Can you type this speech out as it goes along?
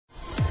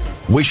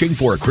Wishing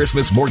for a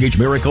Christmas mortgage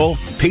miracle?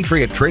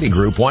 Patriot Trading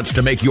Group wants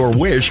to make your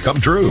wish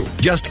come true.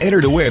 Just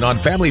enter to win on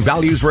Family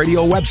Values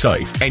Radio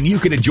website, and you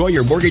can enjoy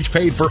your mortgage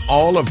paid for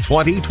all of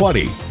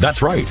 2020.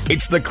 That's right.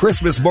 It's the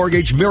Christmas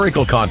Mortgage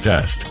Miracle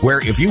Contest,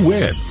 where if you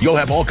win, you'll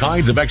have all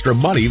kinds of extra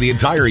money the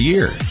entire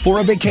year for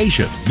a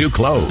vacation, new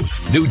clothes,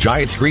 new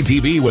giant screen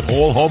TV with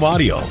whole home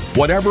audio,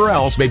 whatever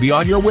else may be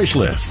on your wish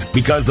list,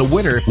 because the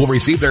winner will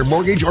receive their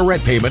mortgage or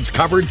rent payments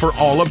covered for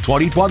all of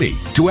 2020.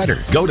 To enter,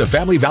 go to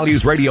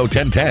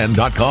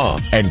FamilyValuesRadio1010.com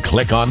and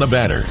click on the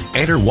banner.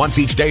 Enter once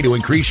each day to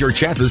increase your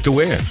chances to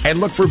win, and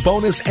look for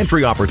bonus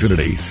entry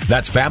opportunities.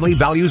 That's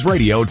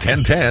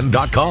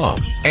FamilyValuesRadio1010.com,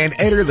 and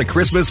enter the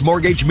Christmas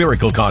Mortgage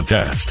Miracle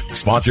Contest,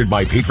 sponsored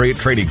by Patriot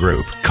Trading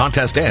Group.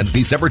 Contest ends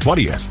December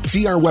 20th.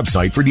 See our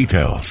website for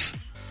details.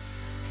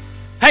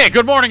 Hey,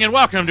 good morning and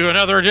welcome to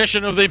another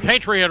edition of the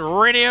Patriot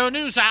Radio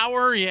News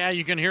Hour. Yeah,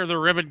 you can hear the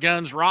rivet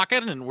guns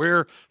rocking, and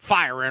we're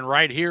firing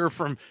right here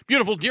from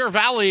beautiful Deer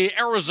Valley,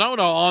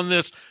 Arizona on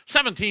this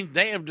 17th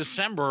day of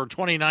December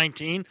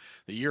 2019,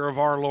 the year of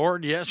our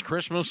Lord. Yes,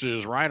 Christmas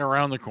is right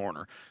around the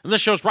corner. And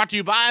this show is brought to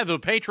you by the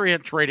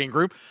Patriot Trading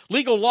Group,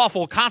 legal,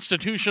 lawful,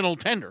 constitutional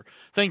tender.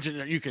 Things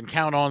that you can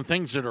count on,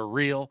 things that are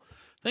real,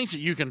 things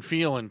that you can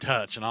feel and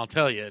touch. And I'll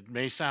tell you, it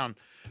may sound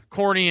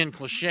corny and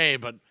cliche,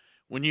 but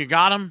when you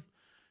got them,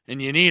 and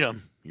you need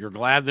them, you're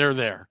glad they're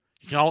there.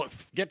 You can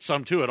get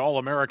some, too, at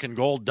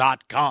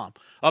allamericangold.com.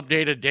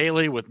 Updated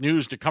daily with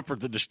news to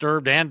comfort the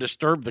disturbed and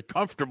disturb the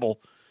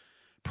comfortable.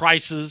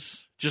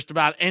 Prices, just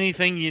about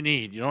anything you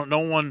need. No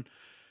one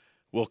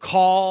will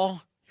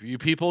call. You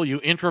people, you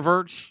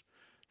introverts,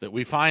 that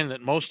we find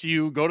that most of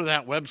you go to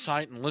that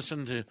website and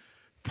listen to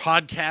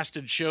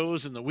podcasted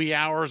shows in the wee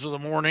hours of the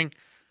morning.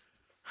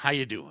 How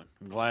you doing?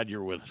 I'm glad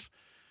you're with us.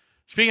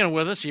 Speaking of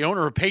with us, the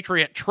owner of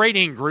Patriot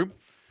Trading Group,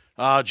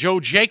 Joe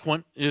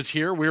Jaquint is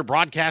here. We're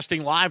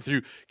broadcasting live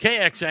through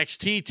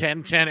KXXT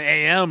 1010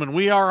 AM, and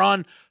we are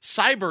on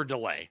cyber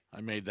delay.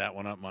 I made that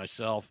one up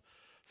myself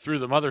through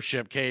the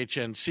mothership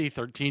KHNC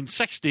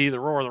 1360, the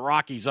Roar of the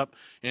Rockies up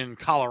in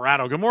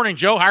Colorado. Good morning,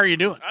 Joe. How are you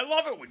doing? I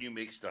love it when you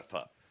make stuff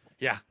up.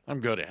 Yeah,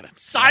 I'm good at it.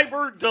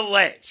 Cyber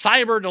delay.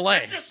 Cyber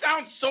delay. It just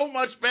sounds so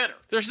much better.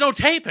 There's no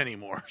tape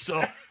anymore,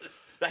 so,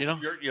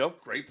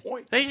 great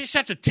point. They just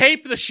have to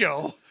tape the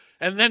show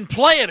and then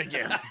play it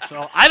again.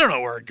 So I don't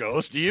know where it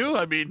goes. Do you?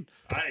 I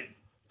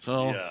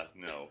don't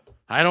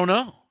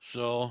know.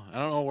 So I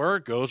don't know where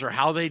it goes or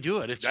how they do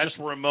it. It's That's just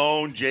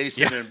Ramon,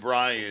 Jason, and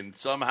Brian.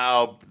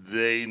 Somehow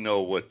they know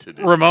what to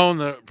do. Ramon,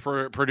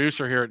 the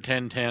producer here at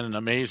 1010, an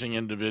amazing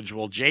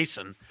individual.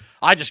 Jason,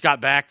 I just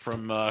got back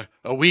from a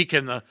week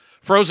in the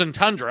frozen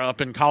tundra up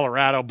in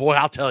Colorado. Boy,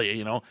 I'll tell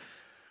you,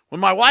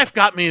 when my wife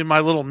got me my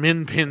little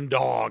Min Pin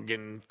dog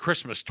in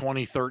Christmas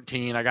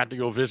 2013, I got to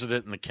go visit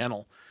it in the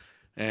kennel.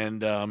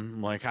 And I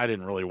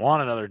didn't really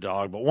want another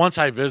dog, but once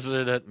I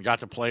visited it and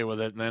got to play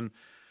with it, and then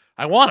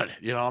I wanted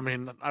it.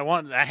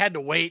 I had to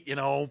wait. It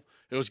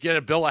was get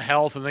a bill of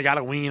health, and they got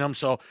to wean them.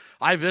 So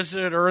I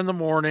visited her in the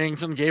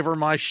mornings and gave her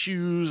my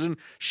shoes and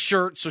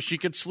shirts so she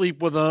could sleep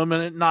with them,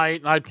 and at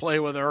night, and I'd play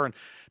with her. And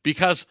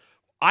because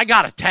I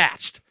got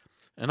attached.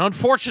 And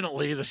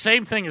unfortunately, the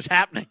same thing is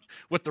happening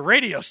with the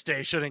radio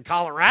station in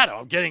Colorado.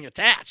 I'm getting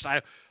attached.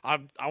 I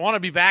want to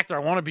be back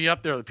there. I want to be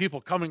up there. The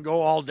people come and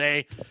go all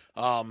day.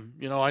 I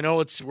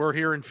know we're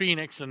here in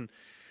Phoenix and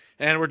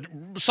we're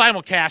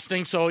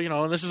simulcasting. So,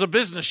 and this is a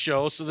business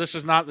show, so this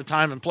is not the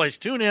time and place.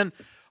 Tune in.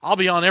 I'll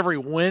be on every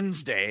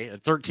Wednesday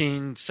at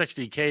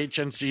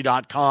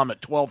 1360khnc.com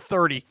at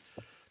 12:30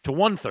 to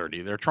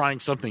 1:30. They're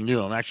trying something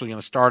new. I'm actually going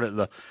to start at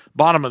the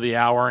bottom of the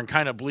hour and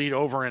kind of bleed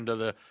over into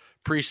the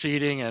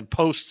preceding and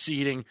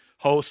post-seeding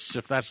hosts,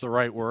 if that's the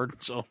right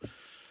word. So,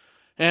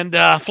 and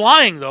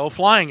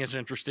flying is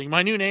interesting.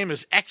 My new name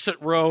is Exit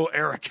Row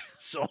Eric,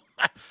 so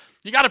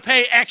you got to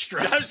pay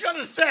extra. I was going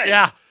to say,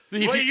 yeah.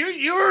 Well,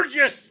 you were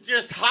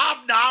just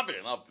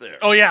hobnobbing up there.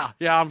 Oh yeah.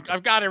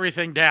 I've got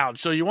everything down.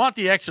 So you want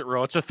the Exit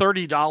Row? It's a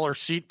 $30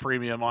 seat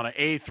premium on an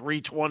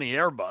A320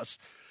 Airbus.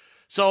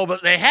 So,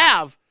 but they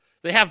have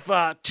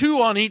two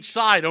on each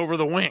side over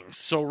the wings.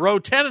 So row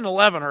 10 and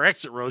 11 are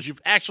exit rows. You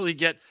actually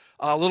get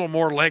a little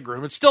more leg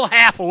room. It's still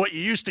half of what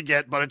you used to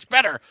get, but it's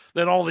better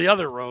than all the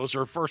other rows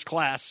are first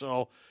class.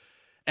 So,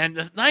 and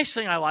the nice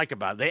thing I like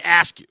about it, they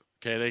ask you,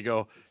 okay, they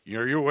go,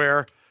 are you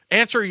aware?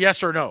 Answer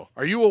yes or no.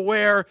 Are you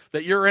aware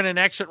that you're in an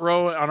exit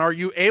row, and are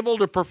you able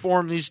to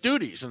perform these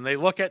duties? And they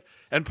look at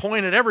and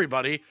point at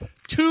everybody.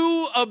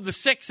 2 of the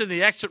 6 in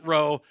the exit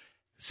row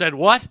said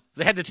what?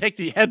 They had to take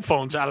the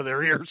headphones out of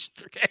their ears.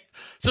 Okay,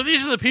 so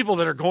these are the people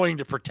that are going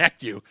to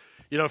protect you.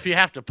 If you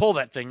have to pull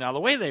that thing. Now, the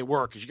way they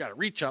work is you got to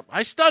reach up.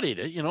 I studied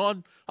it.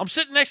 I'm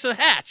sitting next to the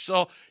hatch.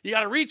 So you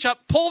got to reach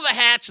up, pull the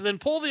hatch, then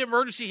pull the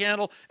emergency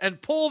handle,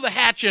 and pull the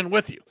hatch in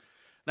with you.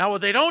 Now, what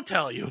they don't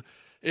tell you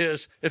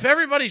is if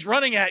everybody's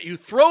running at you,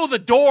 throw the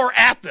door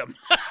at them.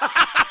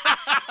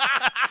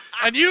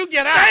 And you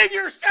get out. Save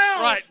yourself.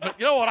 Right. But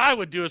you know what I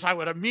would do is I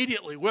would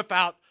immediately whip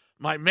out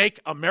my Make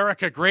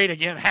America Great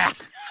Again hat.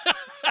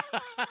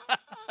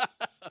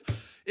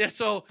 Yeah,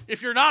 so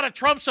if you're not a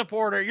Trump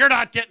supporter, you're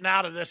not getting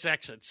out of this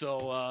exit.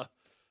 So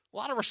a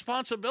lot of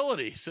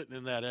responsibility sitting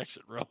in that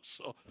exit row.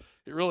 So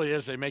it really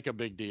is. They make a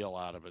big deal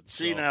out of it.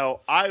 See, so. now,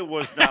 I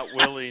was not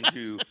willing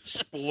to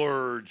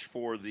splurge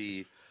for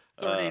the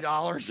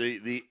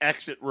 $30. The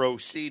exit row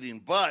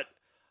seating, but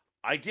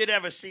I did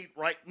have a seat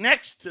right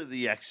next to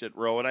the exit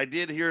row, and I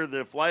did hear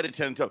the flight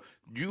attendant tell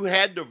you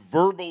had to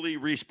verbally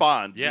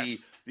respond. Yes.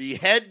 The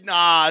head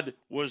nod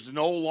was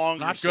no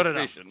longer Not good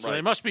enough. sufficient. So right.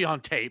 they must be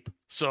on tape.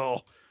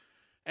 So,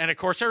 and of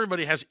course,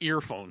 everybody has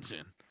earphones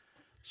in.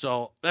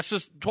 So that's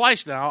just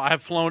twice now.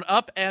 I've flown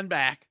up and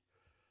back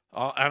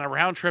on a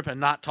round trip and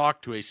not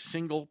talked to a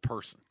single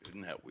person.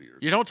 Isn't that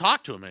weird? You don't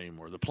talk to them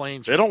anymore. The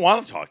planes. They don't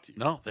want to talk to you.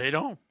 No, they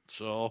don't.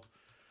 So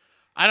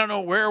I don't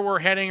know where we're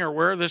heading or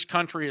where this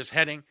country is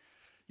heading.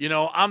 You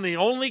know, I'm the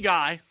only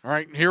guy. All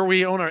right, here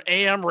we own an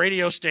AM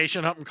radio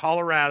station up in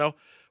Colorado,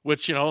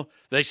 which, you know,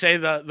 they say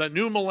the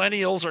new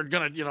millennials are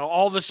going to, you know,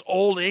 all this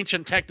old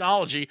ancient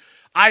technology.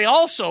 I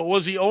also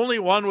was the only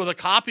one with a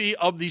copy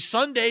of the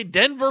Sunday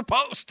Denver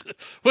Post,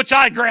 which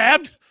I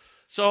grabbed.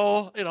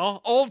 So, you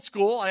know, old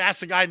school. I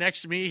asked the guy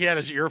next to me. He had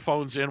his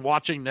earphones in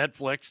watching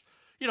Netflix.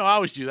 You know, I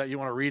always do that. You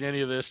want to read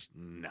any of this?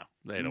 No,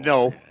 they don't.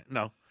 No.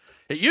 No.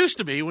 It used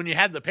to be when you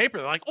had the paper,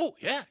 they're like, oh,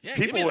 yeah.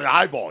 People would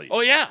eyeball you.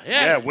 Oh, yeah.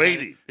 Yeah,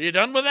 waiting. Are you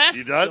done with that?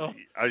 You done? So,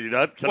 Are you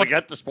done? Can I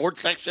get the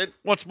sports section?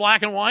 what's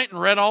black and white and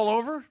red all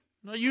over?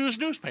 A used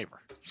newspaper.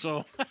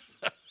 So,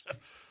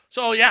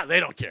 so yeah, they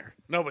don't care.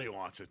 Nobody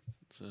wants it.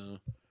 So,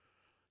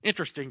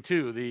 interesting,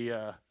 too.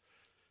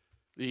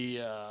 Who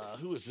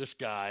is this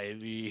guy?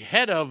 The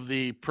head of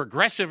the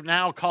Progressive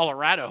Now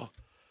Colorado,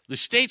 the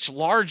state's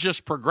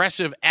largest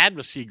progressive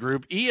advocacy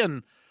group,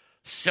 Ian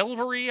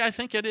Silvery, I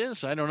think it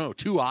is. I don't know.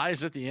 2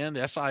 I's at the end.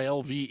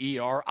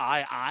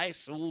 Silverii.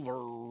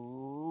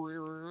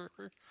 Silver.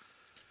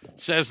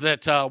 Says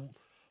that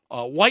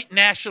white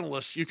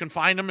nationalists, you can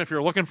find them if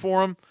you're looking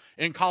for them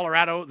in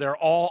Colorado. They're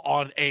all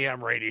on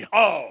AM radio.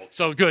 Oh.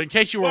 So good. In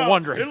case you were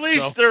wondering. At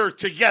least they're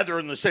together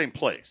in the same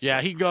place.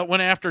 Yeah, he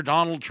went after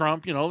Donald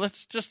Trump. You know,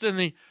 that's just in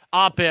the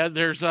op-ed.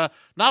 There's not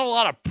a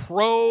lot of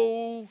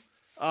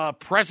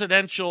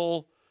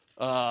pro-presidential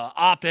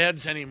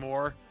op-eds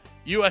anymore.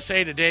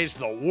 USA Today's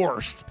the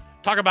worst.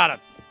 Talk about a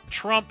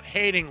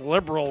Trump-hating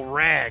liberal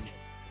rag.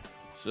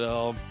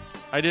 So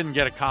I didn't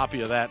get a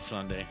copy of that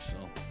Sunday. So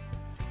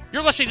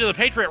you're listening to the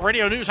Patriot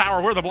Radio News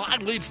Hour, where the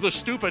blind leads the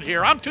stupid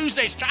here. I'm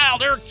Tuesday's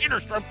child, Eric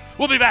Cedarstrom.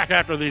 We'll be back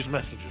after these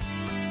messages.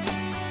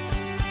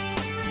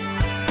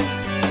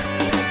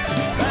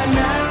 By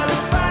now the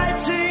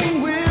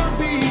fighting will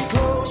be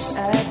close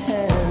at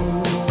hand.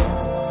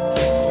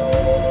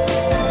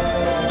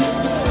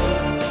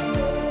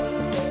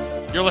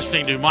 You're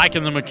listening to Mike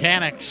and the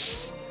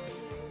Mechanics.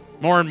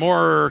 More and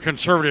more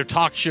conservative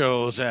talk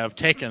shows have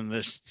taken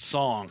this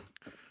song,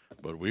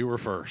 but we were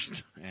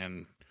first,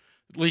 and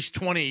at least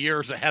 20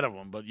 years ahead of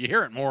them. But you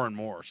hear it more and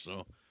more,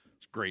 so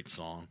it's a great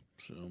song.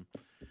 So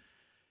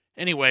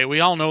anyway,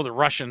 we all know the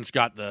Russians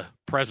got the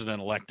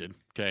president elected.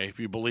 Okay, if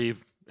you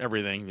believe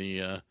everything,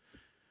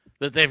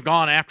 that they've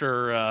gone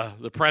after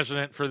the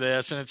president for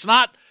this, and it's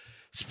not.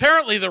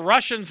 Apparently, the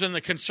Russians and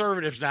the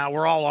conservatives now,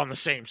 we're all on the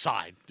same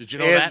side. Did you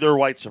know that? And they're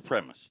white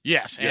supremacists.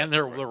 Yes, and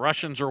the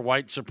Russians are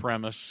white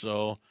supremacists.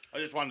 So I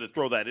just wanted to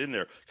throw that in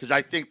there because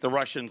I think the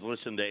Russians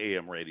listen to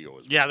AM radio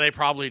as well. yeah, they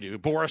probably do.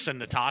 Boris and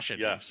Natasha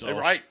do. Yeah, So,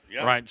 right.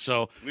 Yeah. Right.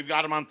 So We've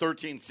got them on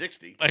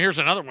 1360. here's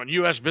another one.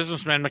 U.S.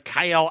 businessman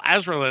Mikhail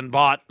Azarlin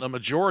bought a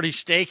majority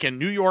stake in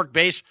New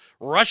York-based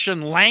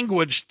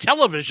Russian-language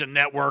television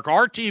network,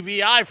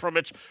 RTVI, from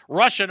its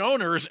Russian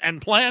owners and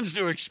plans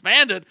to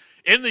expand it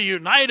in the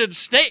United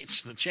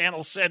States, the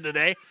channel said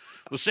today.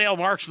 The sale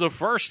marks the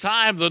first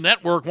time the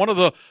network, one of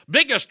the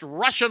biggest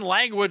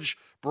Russian-language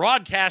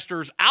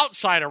broadcasters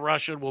outside of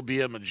Russia, will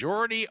be a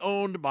majority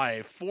owned by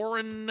a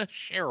foreign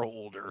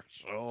shareholder.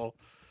 So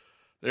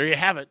there you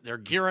have it. They're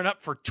gearing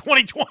up for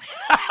 2020.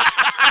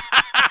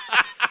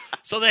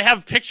 So they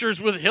have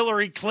pictures with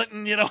Hillary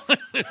Clinton, you know,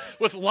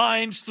 with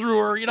lines through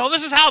her. You know,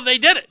 this is how they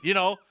did it, you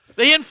know.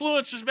 They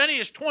influenced as many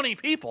as 20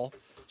 people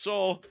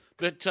so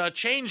that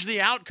changed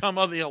the outcome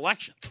of the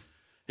election.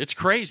 It's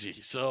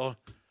crazy. So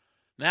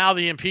now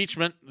the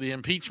impeachment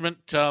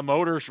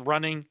motor's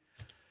running.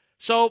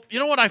 So you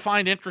know what I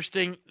find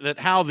interesting? That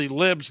how the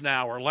libs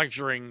now are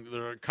lecturing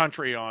the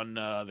country on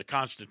the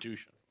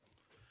Constitution.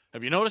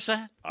 Have you noticed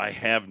that? I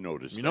have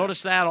noticed. You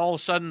notice that all of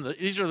a sudden,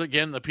 these are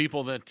again the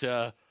people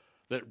that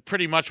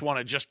pretty much want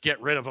to just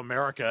get rid of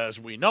America as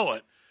we know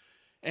it.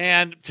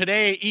 And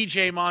today,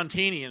 E.J.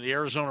 Montini in the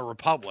Arizona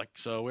Republic.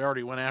 So we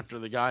already went after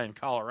the guy in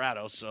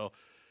Colorado.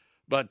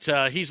 But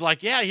he's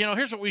like, yeah, you know,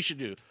 here's what we should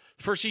do.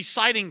 First, he's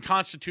citing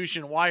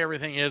Constitution, why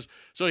everything is.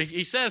 So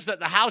he says that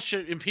the House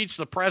should impeach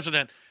the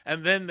president,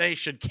 and then they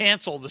should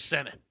cancel the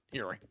Senate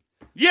hearing.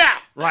 Yeah.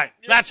 Right.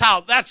 That's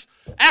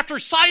after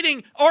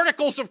citing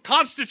articles of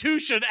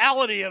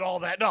constitutionality and all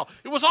that. No,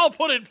 it was all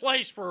put in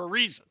place for a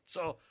reason.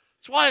 So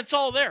that's why it's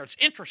all there. It's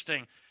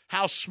interesting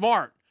how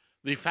smart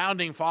the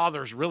founding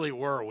fathers really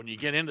were when you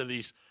get into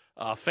these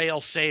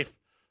fail-safe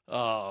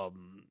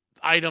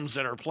items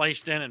that are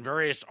placed in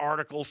various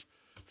articles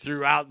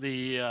throughout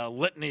the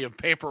litany of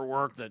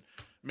paperwork that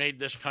made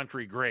this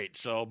country great.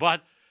 So,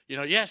 but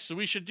yes,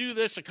 we should do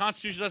this. The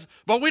Constitution doesn't,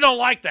 but we don't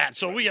like that.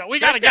 So we got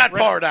to that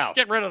part out.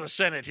 Get rid of the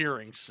Senate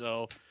hearings.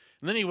 So,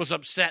 and then he was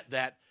upset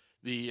that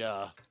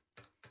because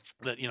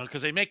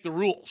they make the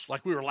rules.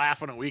 Like we were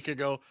laughing a week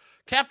ago.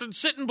 Captain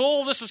Sitting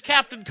Bull, this is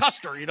Captain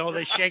Custer.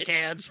 They shake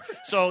hands.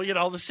 So,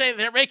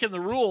 they're making the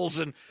rules,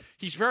 and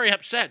he's very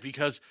upset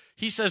because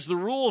he says the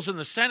rules in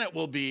the Senate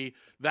will be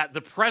that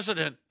the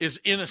president is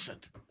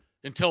innocent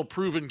until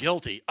proven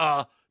guilty.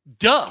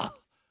 Duh.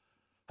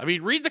 I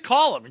mean, read the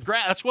column.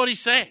 That's what he's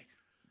saying.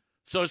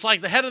 So it's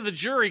like the head of the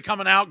jury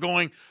coming out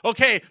going,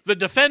 okay, the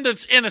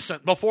defendant's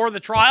innocent before the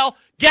trial.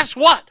 Guess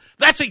what?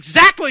 That's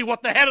exactly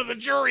what the head of the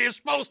jury is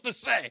supposed to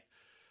say.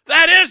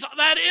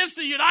 That is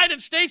the United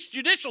States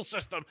judicial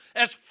system.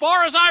 As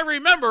far as I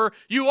remember,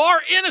 you are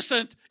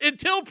innocent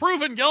until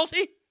proven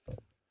guilty.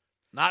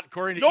 Not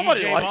according to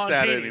Nobody E.J. likes Montini.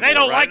 that anymore, They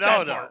don't right? like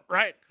that No. part,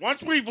 right?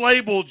 Once we've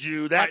labeled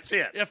you, that's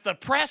it. If the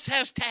press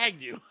has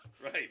tagged you,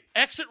 Right.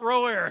 Exit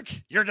row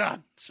Eric, you're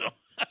done. So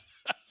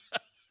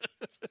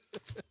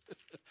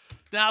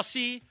now,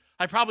 see,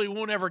 I probably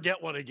won't ever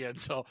get one again.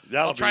 So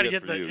That'll I'll try be to it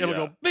get for the. you, It'll yeah.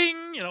 go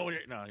bing.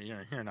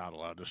 You're not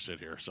allowed to sit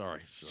here.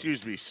 Sorry. So.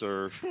 Excuse me,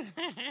 sir.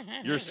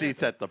 Your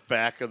seat's at the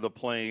back of the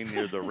plane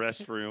near the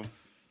restroom.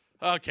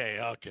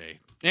 Okay.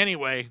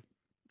 Anyway,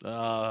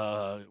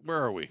 where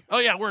are we? Oh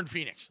yeah, we're in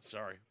Phoenix.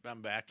 Sorry,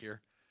 I'm back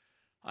here.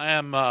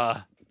 I'm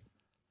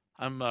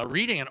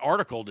reading an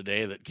article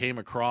today that came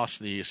across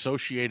the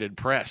Associated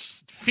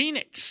Press.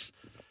 Phoenix,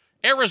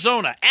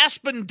 Arizona.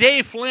 Aspen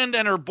Day Flynn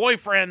and her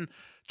boyfriend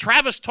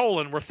Travis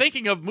Tolan were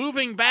thinking of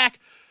moving back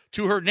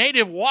to her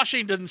native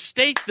Washington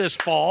State this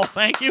fall.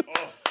 Thank you.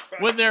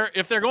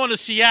 If they're going to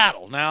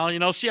Seattle. Now,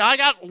 I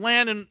got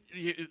land in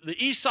the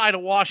east side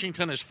of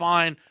Washington is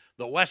fine.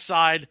 The west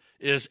side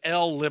is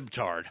El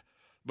Libtard.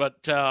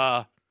 But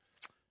the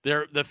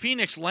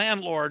Phoenix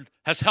landlord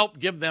has helped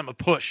give them a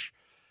push.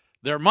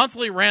 Their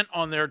monthly rent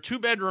on their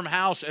 2-bedroom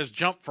house has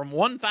jumped from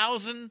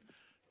 $1,000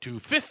 to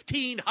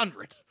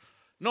 $1,500.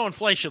 No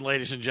inflation,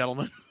 ladies and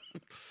gentlemen.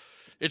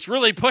 It's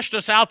really pushed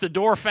us out the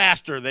door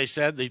faster, they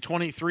said, the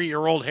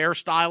 23-year-old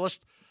hairstylist.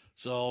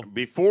 So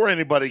Before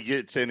anybody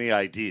gets any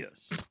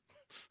ideas,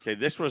 okay,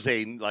 this was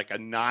a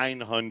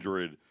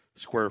 900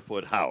 square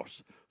foot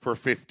house for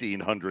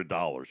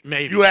 $1,500.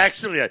 Maybe.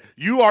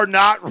 You are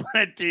not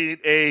renting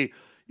a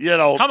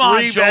Come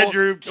on,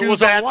 3-bedroom, Joel. It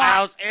was a 2-bath lot.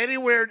 house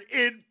anywhere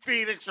in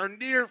Phoenix or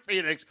near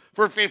Phoenix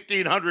for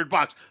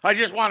 $1,500. I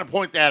just want to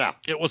point that out.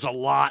 it was a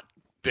lot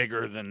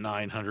bigger than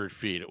 900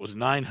 feet. It was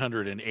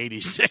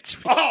 986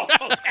 feet. Oh,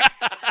 okay.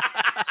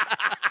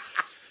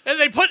 And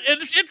they put,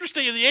 it's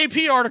interesting, in the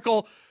AP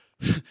article,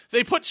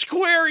 they put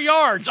square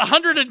yards,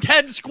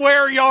 110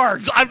 square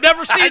yards. I've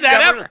never seen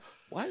that ever.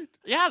 What?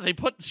 Yeah, they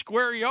put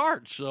square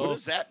yards. So What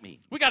does that mean?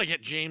 we got to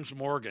get James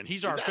Morgan.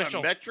 He's our Is that official,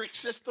 a metric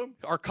system?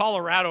 our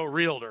Colorado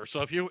realtor.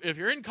 So if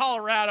you're in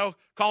Colorado,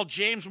 call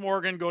James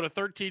Morgan. Go to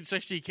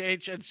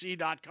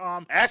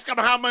 1360khnc.com. Ask them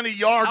how many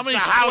yards How many the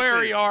house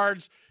square is.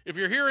 yards? If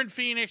you're here in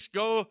Phoenix,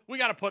 go. We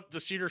got to put the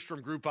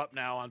Cedarstrom group up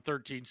now on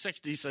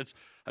 1360 since,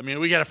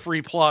 we got a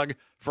free plug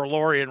for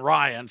Lori and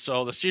Ryan.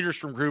 So the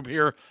Cedarstrom group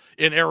here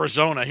in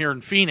Arizona, here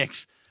in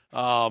Phoenix.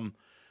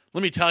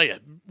 Let me tell you,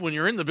 when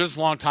you're in the business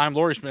a long time,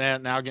 Lori's been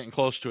at it now getting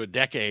close to a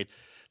decade,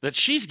 that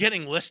she's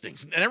getting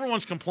listings. And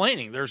everyone's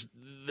complaining. There's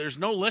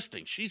no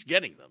listings. She's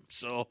getting them.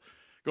 So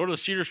go to the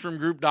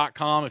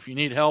cedarstromgroup.com if you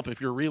need help, if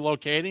you're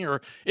relocating,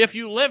 or if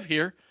you live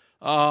here.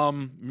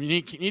 You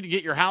need to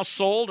get your house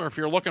sold, or if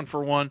you're looking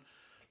for one,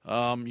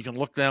 you can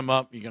look them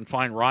up. You can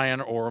find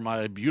Ryan or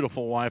my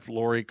beautiful wife,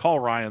 Lori. Call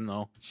Ryan,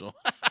 though. So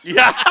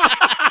Yeah.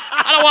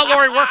 I don't want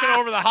Lori working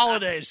over the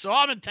holidays, so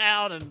I'm in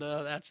town, and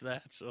that's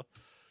that. So,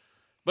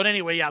 but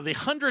anyway, yeah, the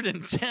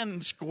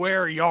 110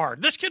 square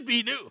yard. This could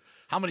be new.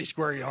 How many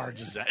square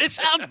yards is that? It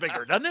sounds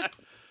bigger, doesn't it?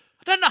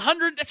 Doesn't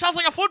 100? It sounds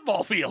like a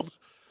football field.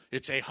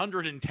 It's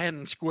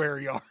 110 square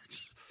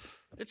yards.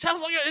 It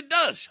sounds like it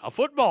does. A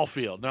football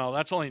field. No,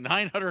 that's only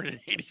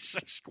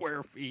 986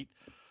 square feet.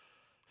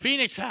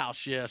 Phoenix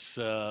house, yes.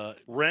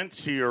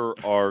 Rents here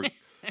are,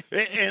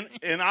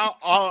 and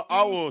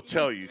I will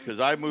tell you, because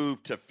I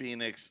moved to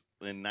Phoenix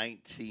in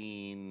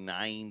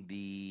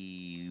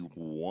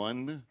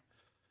 1991.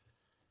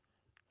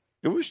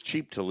 It was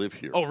cheap to live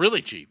here. Oh,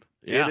 really cheap.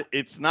 Yeah.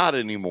 It's not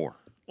anymore.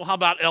 Well, how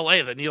about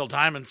L.A., the Neil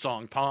Diamond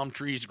song, Palm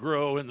Trees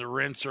Grow and the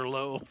Rents Are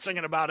Low,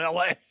 singing about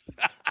L.A.?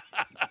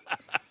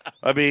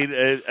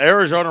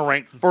 Arizona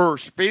ranked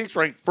first. Phoenix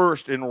ranked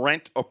first in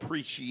rent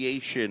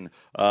appreciation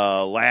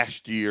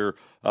last year.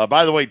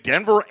 By the way,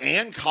 Denver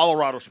and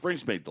Colorado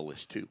Springs made the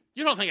list, too.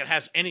 You don't think it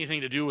has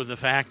anything to do with the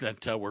fact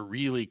that we're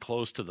really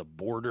close to the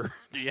border,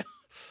 do you?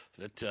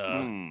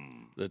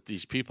 That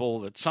these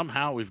people, that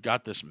somehow we've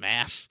got this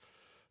mass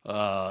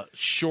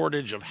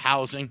shortage of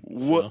housing.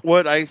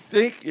 What I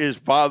think is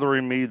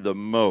bothering me the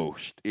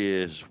most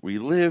is we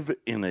live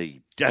in a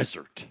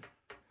desert,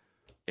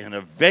 and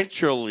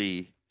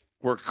eventually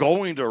we're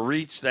going to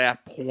reach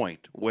that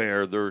point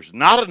where there's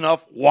not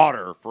enough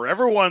water for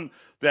everyone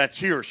that's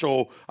here.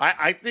 So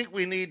I think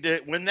we need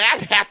to, when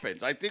that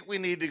happens, I think we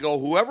need to go,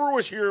 whoever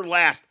was here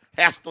last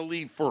has to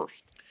leave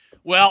first.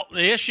 Well,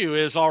 the issue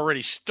is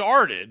already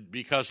started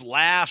because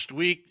last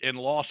week in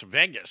Las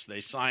Vegas, they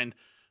signed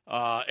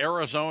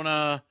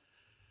Arizona,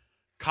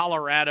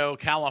 Colorado,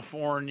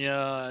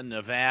 California,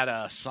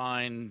 Nevada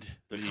signed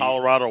The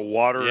Colorado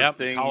water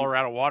thing. The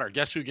Colorado water.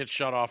 Guess who gets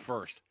shut off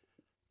first?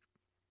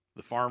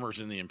 The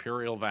farmers in the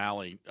Imperial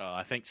Valley.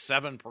 I think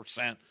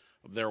 7%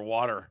 of their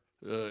water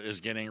is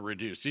getting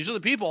reduced. These are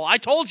the people I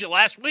told you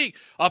last week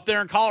up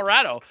there in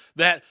Colorado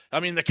that, I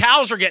mean, the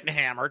cows are getting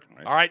hammered.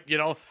 Right. All right, you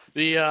know,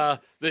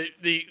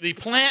 the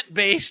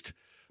plant-based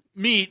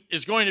meat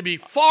is going to be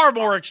far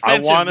more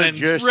expensive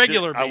than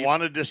regular beef. I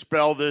want to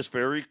dispel this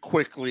very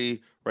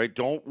quickly, right?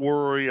 Don't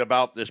worry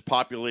about this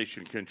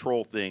population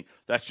control thing.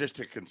 That's just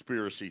a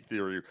conspiracy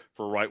theory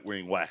for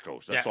right-wing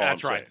wackos. That's all I'm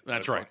saying.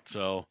 That's right.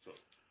 So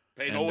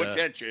pay no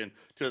attention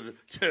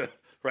to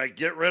right,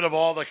 get rid of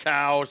all the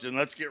cows and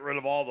let's get rid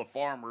of all the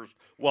farmers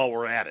while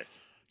we're at it.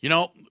 You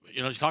know,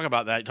 you talk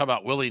about that. You talk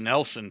about Willie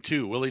Nelson,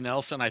 too. Willie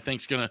Nelson, I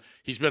think,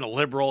 he's been a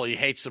liberal. He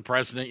hates the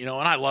president, and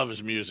I love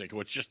his music,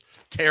 which just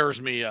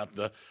tears me up.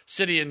 The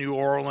City of New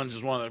Orleans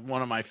is one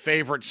of my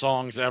favorite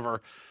songs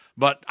ever.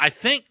 But I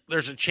think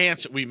there's a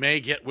chance that we may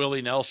get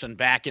Willie Nelson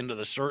back into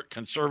the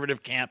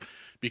conservative camp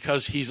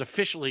because he's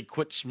officially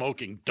quit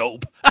smoking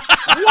dope.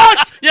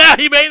 What? Yeah,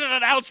 he made an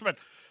announcement.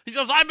 He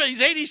says,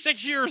 he's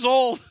 86 years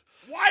old.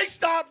 Why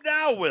stop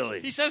now,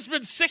 Willie? He says it's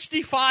been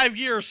 65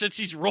 years since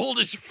he's rolled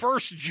his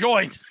first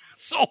joint.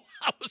 So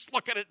I was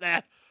looking at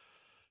that.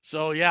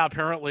 So, yeah,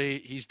 apparently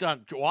he's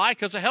done. Why?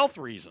 Because of health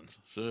reasons.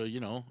 So,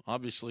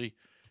 obviously he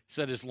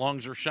said his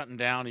lungs are shutting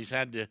down. He's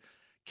had to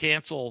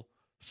cancel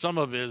some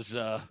of his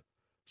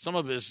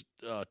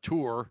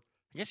tour.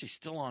 I guess he's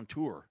still on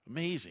tour.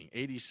 Amazing.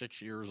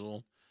 86 years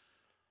old.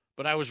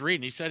 But I was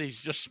reading. He said he's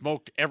just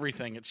smoked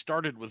everything. It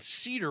started with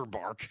cedar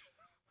bark.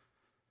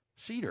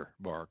 Cedar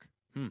bark.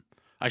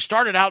 I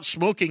started out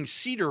smoking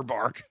cedar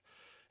bark,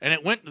 and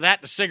it went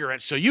to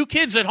cigarettes. So you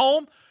kids at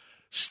home,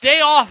 stay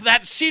off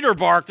that cedar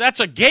bark. That's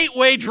a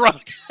gateway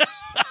drug.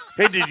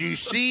 Hey, did you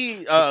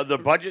see the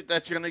budget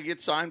that's going to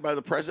get signed by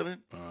the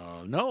president?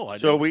 No, I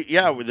didn't.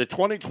 So the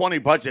 2020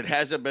 budget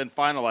hasn't been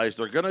finalized.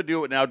 They're going to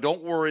do it now.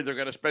 Don't worry, they're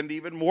going to spend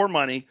even more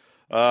money.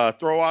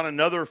 Throw on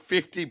another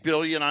 $50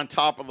 billion on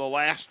top of the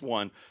last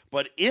one.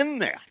 But in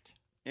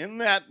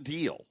that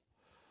deal,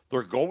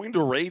 they're going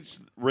to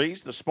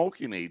raise the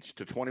smoking age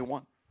to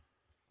 21.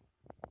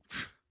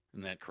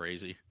 Isn't that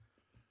crazy?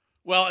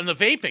 Well, and the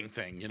vaping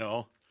thing, have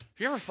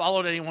you ever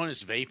followed anyone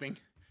who's vaping?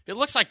 It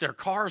looks like their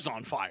car's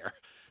on fire,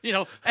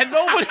 and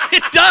nobody,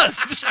 it does.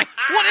 Just like,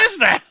 what is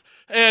that?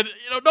 And,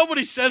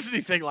 nobody says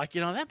anything like,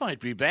 that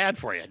might be bad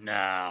for you.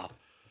 No.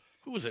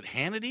 Who was it,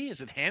 Hannity? Is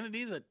it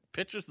Hannity that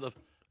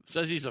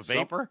says he's a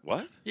vapor?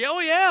 What? Yeah, oh,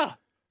 yeah.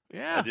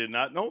 Yeah. I did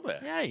not know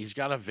that. Yeah, he's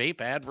got a vape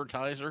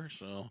advertiser,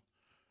 so.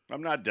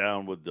 I'm not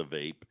down with the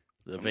vape.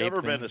 I've vape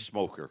never thing. been a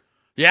smoker.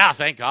 Yeah,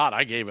 thank God.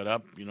 I gave it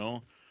up,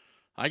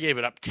 I gave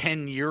it up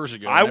 10 years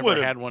ago. I would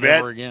have had one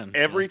ever again.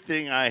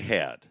 Everything I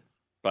had.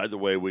 By the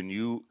way, when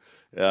you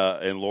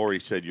and Lori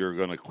said you're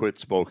going to quit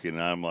smoking,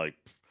 I'm like,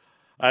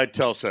 I'd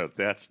tell Seth,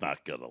 that's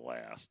not going to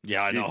last.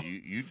 Yeah, I know.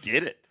 You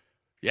did it.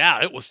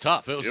 Yeah, it was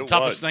tough. It was the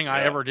toughest thing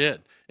I ever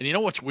did. And you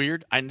know what's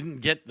weird? I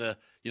didn't get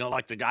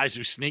like the guys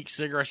who sneak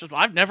cigarettes.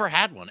 I've never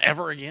had one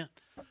ever again.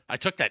 I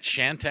took that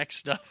Shantech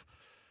stuff.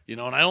 And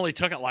I only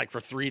took it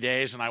for 3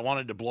 days, and I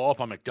wanted to blow up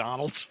a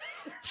McDonald's.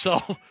 So,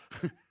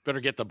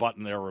 better get the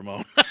button there,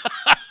 Ramon.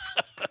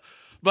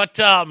 But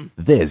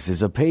this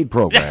is a paid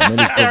program and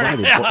is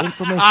provided for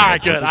informational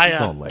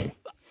purposes only.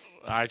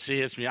 All right,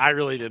 see, it's me. I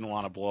really didn't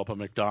want to blow up a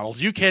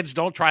McDonald's. You kids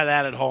don't try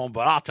that at home,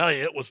 but I'll tell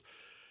you, it was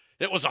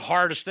the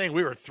hardest thing.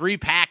 We were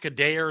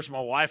 3-pack-a-dayers,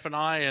 my wife and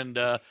I, and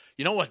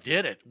you know what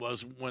did it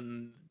was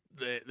when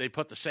they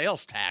put the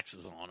sales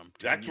taxes on them.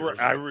 That's what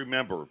I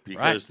remember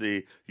because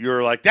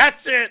you're like,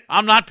 that's it.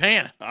 I'm not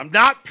paying it. I'm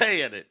not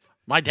paying it.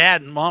 My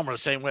dad and mom were the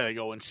same way. They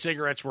go, when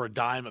cigarettes were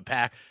 $0.10 a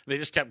pack, they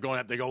just kept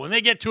going up. They go, when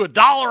they get to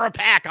 $1 a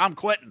pack, I'm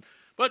quitting.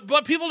 But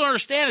what people don't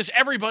understand is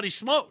everybody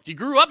smoked. You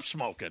grew up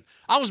smoking.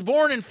 I was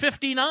born in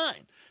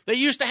 1959. They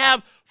used to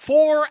have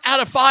 4 out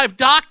of 5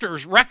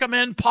 doctors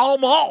recommend Pall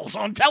Malls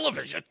on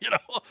television.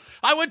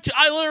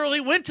 I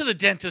literally went to the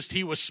dentist.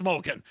 He was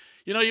smoking.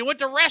 You went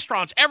to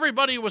restaurants.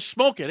 Everybody was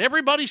smoking.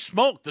 Everybody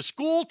smoked. The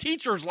school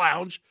teachers'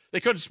 lounge, they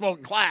couldn't smoke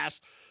in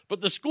class,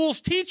 but the school's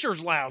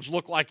teachers' lounge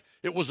looked like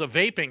it was a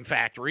vaping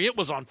factory. It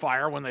was on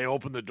fire when they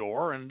opened the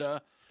door, and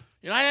I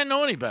didn't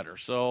know any better.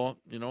 So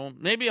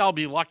maybe I'll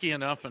be lucky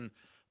enough and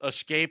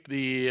escape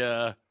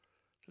the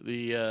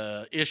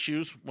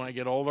issues when I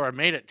get older. I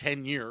made it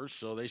 10 years,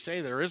 so they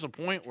say there is a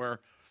point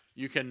where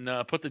you can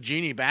put the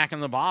genie back in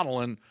the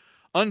bottle and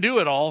undo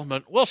it all,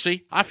 but we'll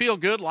see. I feel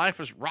good. Life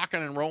is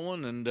rocking and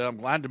rolling, and I'm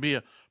glad to be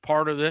a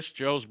part of this.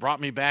 Joe's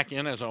brought me back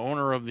in as an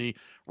owner of the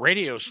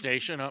radio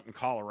station up in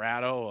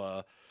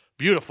Colorado.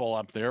 beautiful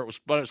up there. It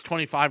was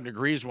 25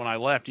 degrees when I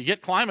left. You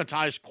get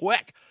climatized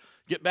quick.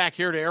 Get back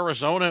here to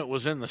Arizona, it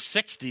was in the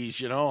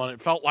 60s, and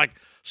it felt like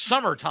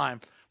summertime.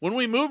 When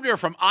we moved here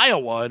from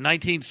Iowa in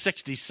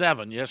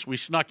 1967, yes, we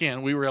snuck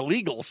in. We were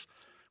illegals.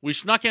 We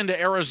snuck into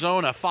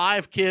Arizona,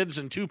 5 kids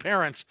and 2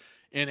 parents,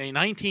 in a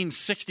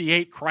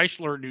 1968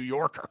 Chrysler New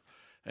Yorker.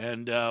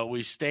 And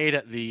we stayed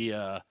at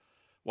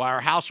while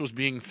our house was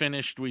being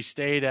finished, we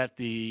stayed at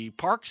the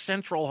Park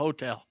Central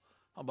Hotel.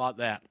 How about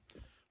that?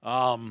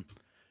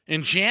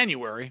 In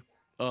January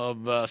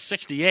of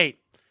 68.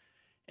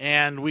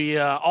 And we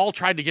all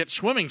tried to get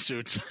swimming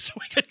suits so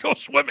we could go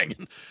swimming.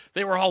 And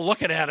they were all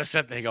looking at us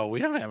and they go, we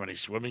don't have any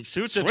swimming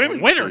suits. It's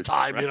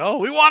wintertime, right?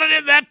 We wanted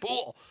in that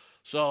pool.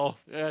 So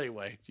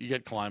anyway, you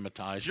get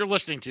climatized. You're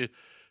listening to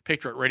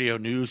Patriot Radio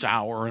News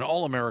Hour and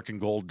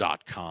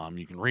allamericangold.com.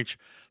 You can reach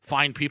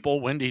fine people.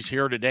 Wendy's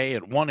here today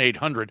at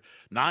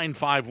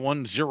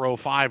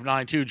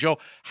 1-800-951-0592. Joe,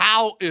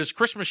 how is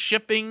Christmas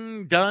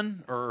shipping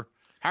done, or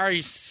how are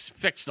you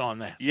fixed on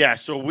that? Yeah,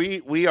 so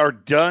we are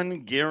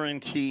done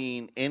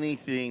guaranteeing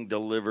anything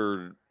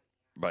delivered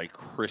by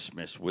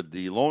Christmas, with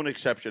the lone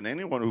exception.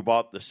 Anyone who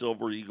bought the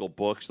Silver Eagle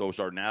books, those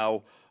are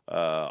now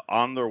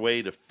on their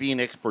way to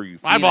Phoenix for you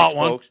Phoenix I bought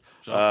folks.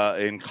 One.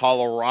 In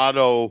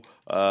Colorado,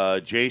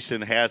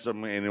 Jason has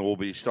them, and we'll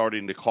be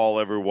starting to call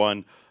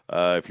everyone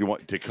if you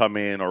want to come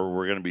in, or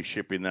we're going to be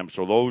shipping them.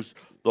 So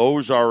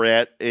those are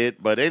at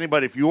it. But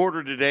anybody, if you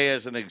order today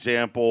as an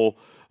example,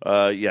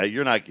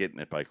 you're not getting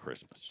it by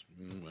Christmas.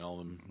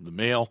 Well, the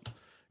mail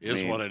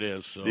is what it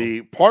is. So.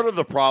 The part of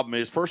the problem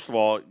is, first of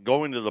all,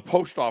 going to the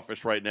post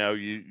office right now,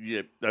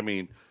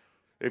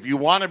 if you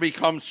want to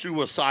become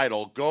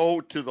suicidal,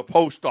 go to the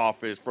post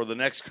office for the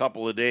next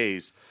couple of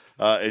days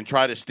and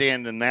try to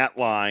stand in that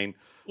line.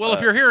 Well,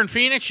 if you're here in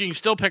Phoenix, you can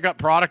still pick up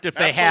product if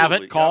they have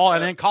it. Call.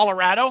 And then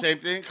Colorado? Same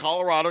thing.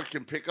 Colorado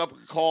can pick up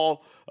a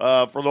call.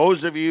 For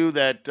those of you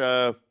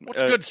that...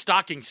 what's good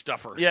stocking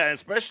stuffers? Yeah,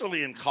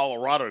 especially in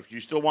Colorado. If you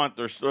still want...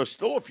 There's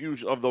still a few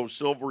of those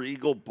Silver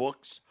Eagle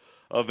books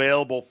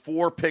available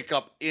for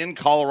pickup in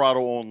Colorado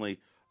only.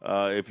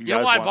 If you guys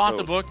know why I want bought those.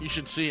 the book? You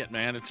should see it,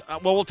 man. It's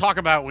we'll talk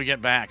about it when we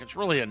get back. It's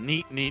really a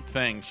neat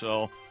thing.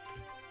 So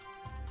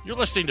you're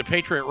listening to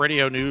Patriot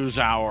Radio News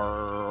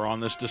Hour on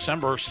this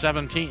December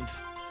 17th,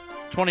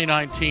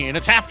 2019.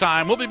 It's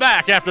halftime. We'll be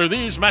back after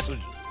these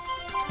messages.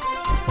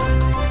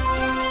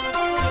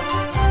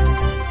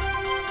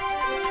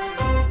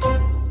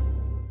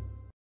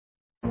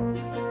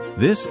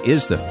 This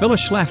is the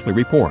Phyllis Schlafly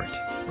Report,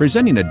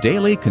 presenting a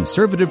daily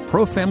conservative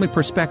pro-family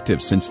perspective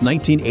since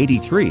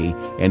 1983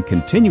 and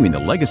continuing the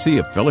legacy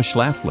of Phyllis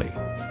Schlafly.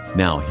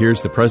 Now,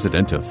 here's the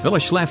president of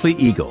Phyllis Schlafly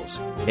Eagles,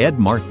 Ed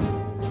Martin.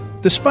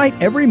 Despite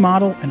every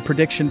model and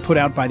prediction put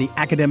out by the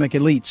academic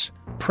elites,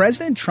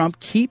 President Trump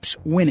keeps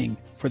winning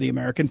for the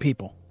American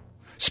people.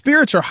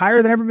 Spirits are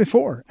higher than ever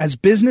before as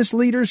business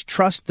leaders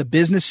trust the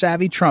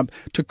business-savvy Trump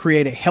to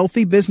create a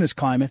healthy business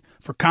climate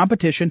for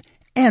competition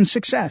and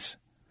success.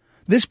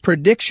 This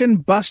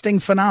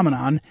prediction-busting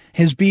phenomenon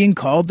is being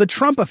called the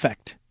Trump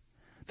effect.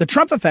 The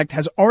Trump effect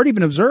has already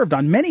been observed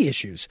on many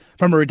issues,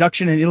 from a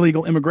reduction in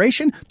illegal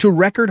immigration to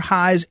record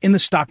highs in the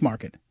stock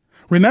market.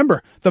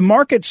 Remember, the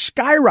market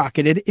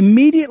skyrocketed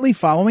immediately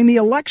following the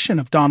election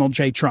of Donald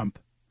J. Trump.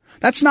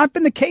 That's not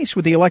been the case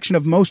with the election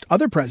of most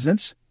other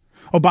presidents.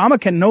 Obama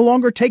can no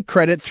longer take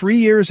credit 3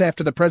 years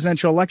after the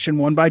presidential election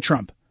won by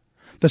Trump.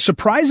 The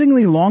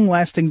surprisingly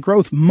long-lasting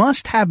growth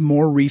must have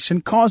more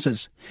recent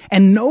causes,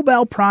 and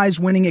Nobel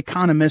Prize-winning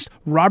economist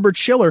Robert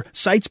Shiller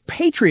cites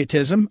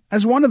patriotism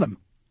as one of them.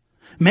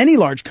 Many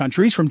large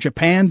countries, from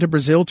Japan to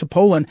Brazil to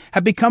Poland,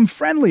 have become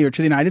friendlier to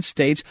the United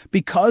States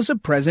because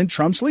of President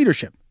Trump's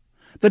leadership.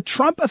 The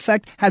Trump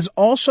effect has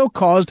also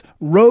caused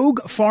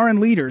rogue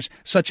foreign leaders,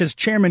 such as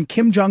Chairman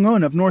Kim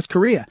Jong-un of North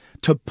Korea,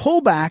 to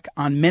pull back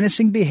on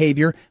menacing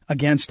behavior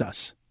against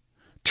us.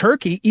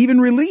 Turkey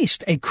even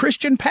released a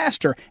Christian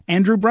pastor,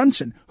 Andrew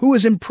Brunson, who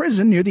was in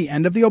prison near the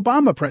end of the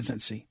Obama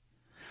presidency.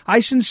 I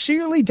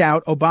sincerely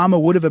doubt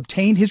Obama would have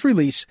obtained his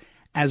release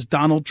as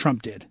Donald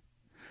Trump did.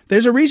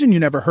 There's a reason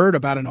you never heard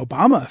about an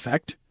Obama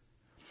effect.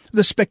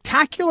 The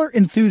spectacular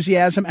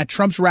enthusiasm at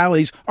Trump's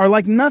rallies are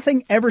like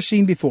nothing ever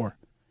seen before.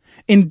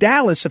 In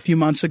Dallas a few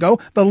months ago,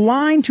 the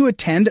line to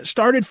attend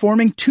started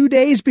forming 2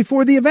 days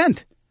before the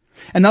event.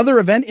 Another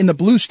event in the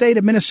blue state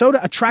of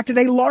Minnesota attracted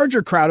a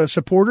larger crowd of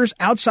supporters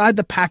outside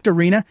the packed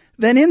arena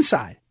than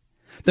inside.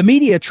 The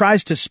media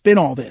tries to spin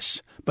all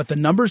this, but the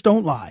numbers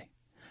don't lie.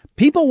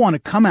 People want to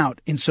come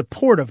out in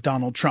support of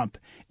Donald Trump,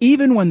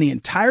 even when the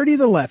entirety of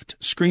the left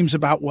screams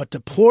about what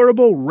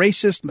deplorable,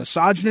 racist,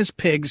 misogynist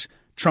pigs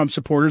Trump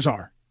supporters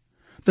are.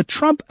 The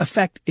Trump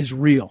effect is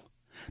real.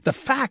 The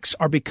facts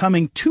are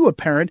becoming too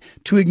apparent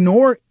to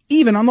ignore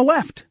even on the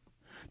left.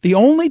 The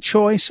only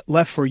choice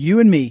left for you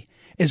and me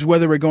is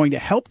whether we're going to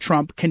help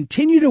Trump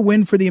continue to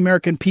win for the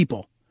American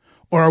people,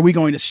 or are we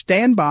going to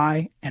stand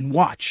by and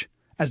watch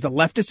as the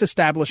leftist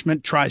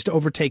establishment tries to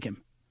overtake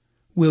him?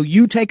 Will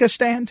you take a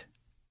stand?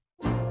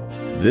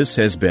 This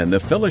has been the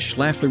Phyllis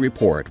Schlafly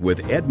Report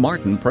with Ed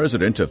Martin,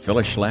 president of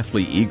Phyllis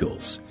Schlafly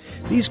Eagles.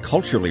 These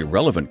culturally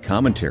relevant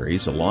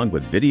commentaries, along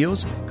with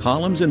videos,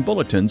 columns, and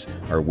bulletins,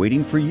 are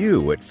waiting for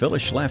you at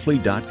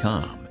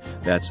phyllisschlafly.com.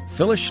 That's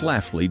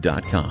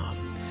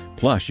phyllisschlafly.com.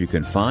 Plus, you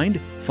can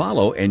find,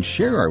 follow, and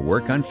share our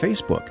work on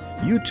Facebook,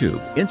 YouTube,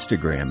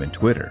 Instagram, and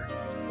Twitter.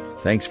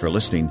 Thanks for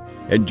listening,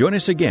 and join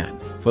us again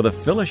for the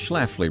Phyllis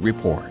Schlafly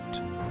Report.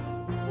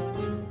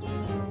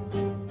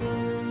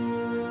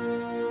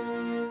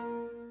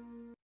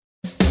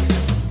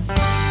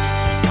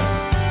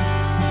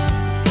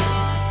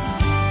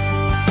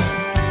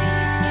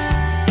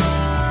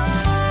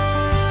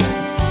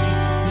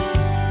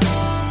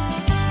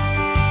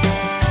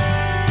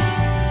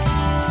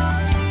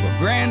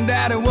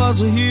 Granddaddy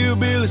was a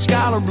hillbilly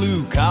scholar,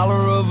 blue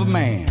collar of a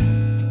man.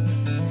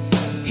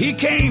 He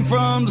came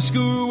from the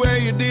school where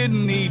you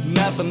didn't need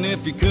nothing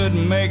if you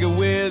couldn't make it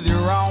with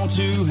your own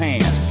two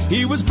hands.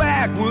 He was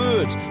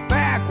backwards,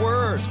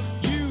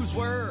 use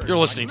words. You're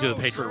listening to the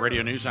Patriot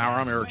Radio News Hour.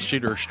 I'm Eric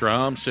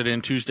Cedarstrom. Sit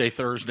in Tuesday,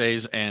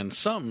 Thursdays, and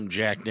some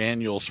Jack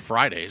Daniels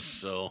Fridays.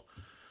 So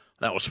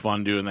that was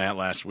fun doing that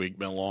last week.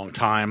 Been a long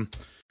time.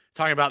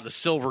 Talking about the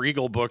Silver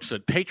Eagle books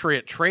that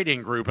Patriot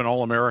Trading Group and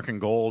All American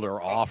Gold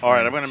are offering. All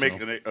right, I'm going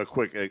to make a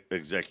quick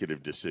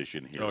executive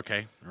decision here.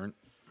 Okay. All right.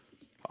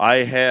 I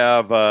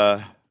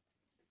have,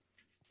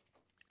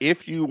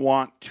 if you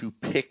want to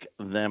pick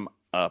them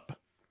up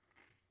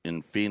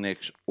in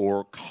Phoenix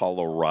or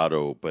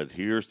Colorado, but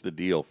here's the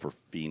deal for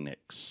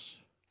Phoenix.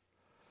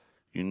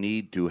 You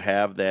need to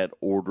have that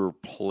order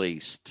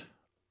placed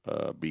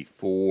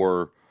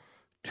before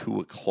 2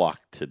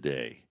 o'clock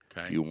today.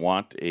 Okay. If you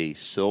want a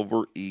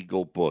Silver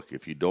Eagle book,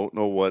 if you don't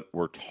know what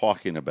we're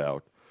talking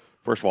about,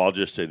 first of all, I'll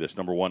just say this.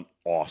 Number one,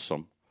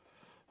 awesome.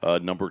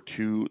 Number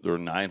two, they're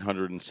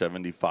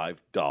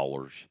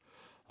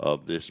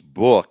 $975. This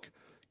book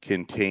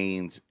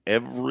contains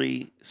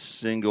every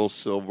single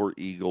Silver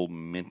Eagle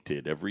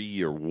minted every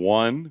year,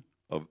 one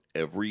of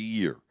every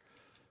year.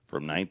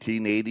 From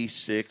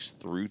 1986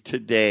 through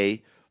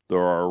today, there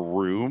are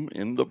room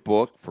in the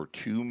book for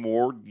 2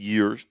 more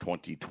years,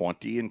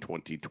 2020 and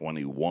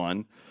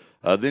 2021.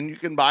 Then you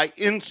can buy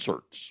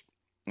inserts.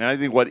 And I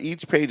think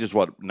each page is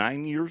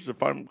 9 years,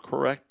 if I'm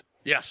correct?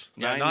 Yes.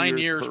 9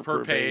 years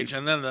per page.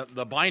 And then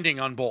the binding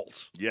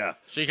unbolts. Yeah.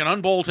 So you can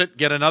unbolt it,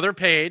 get another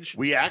page.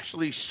 We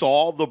actually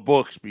saw the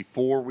books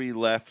before we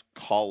left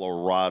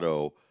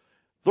Colorado.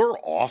 They're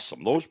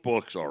awesome. Those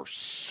books are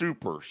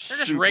super They're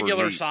just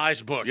regular neat.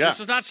 Size books. Yeah.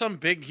 This is not some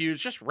big,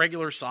 huge, just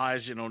regular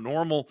size,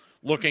 normal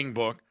looking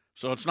book.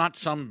 So it's not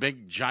some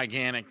big,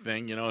 gigantic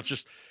thing.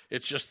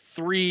 It's just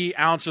 3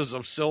 ounces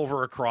of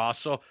silver across.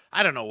 So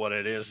I don't know what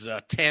it is,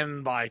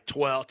 10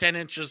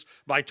 inches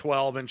by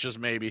 12 inches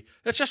maybe.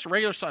 It's just a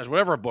regular size,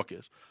 whatever a book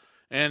is.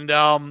 And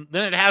then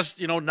it has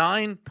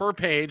 9 per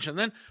page. And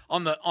then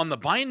on the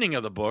binding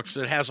of the books,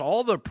 it has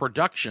all the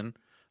production,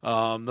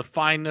 the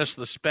fineness,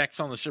 the specs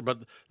on but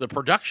the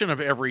production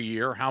of every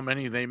year, how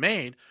many they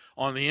made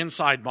on the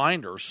inside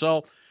binder.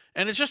 So,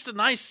 and it's just a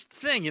nice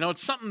thing.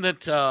 It's something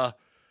that.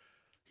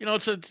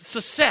 It's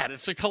a set.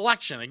 It's a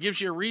collection. It gives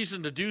you a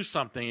reason to do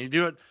something. You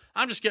do it.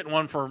 I'm just getting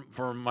one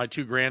for my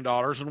 2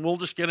 granddaughters, and we'll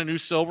just get a new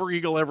Silver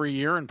Eagle every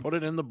year and put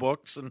it in the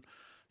books. And,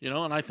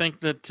 and I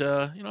think that,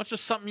 it's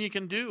just something you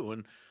can do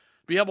and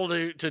be able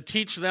to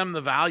teach them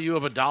the value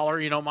of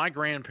 $1. My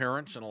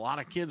grandparents and a lot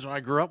of kids when I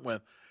grew up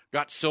with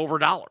got silver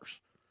dollars.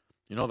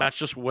 That's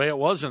just the way it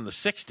was in the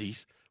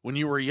 60s. When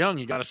you were young,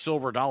 you got a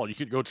silver dollar. You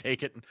could go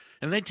take it,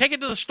 and they'd take it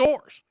to the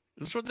stores.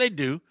 That's what they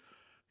do.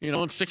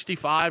 In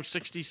 65,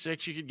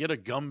 66, you could get a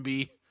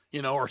Gumby,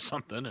 or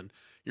something. And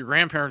your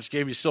grandparents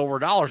gave you silver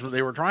dollars, but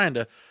they were trying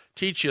to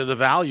teach you the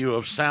value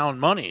of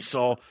sound money.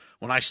 So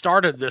when I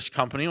started this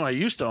company, when I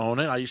used to own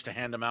it, I used to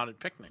hand them out at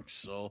picnics.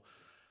 So,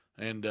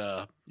 and,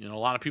 a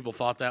lot of people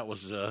thought that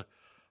was a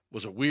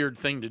weird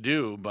thing to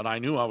do, but I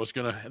knew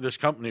this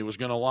company was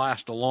going to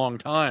last a long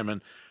time.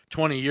 And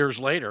 20 years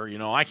later,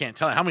 I can't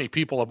tell you how many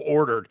people have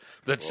ordered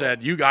that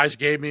said, you guys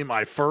gave me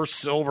my first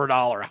silver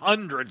dollar,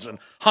 hundreds and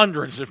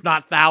hundreds, if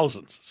not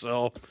thousands.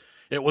 So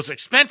it was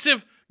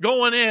expensive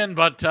going in,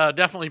 but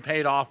definitely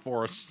paid off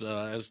for us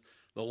as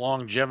the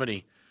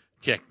longevity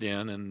kicked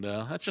in. And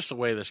that's just the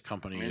way this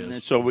company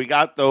is. So we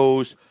got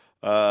those.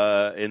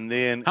 And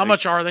then how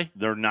much are they?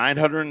 They're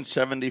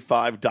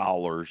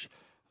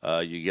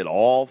 $975. You get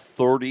all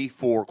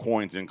 34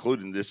 coins,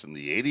 including this in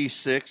the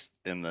 86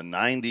 and the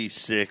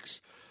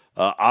 96.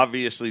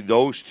 Obviously,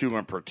 those 2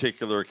 in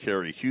particular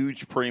carry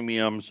huge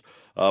premiums.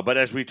 But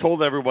as we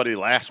told everybody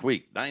last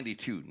week,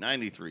 92,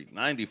 93,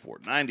 94,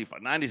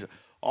 95, 97,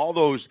 all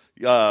those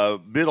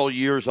middle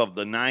years of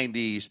the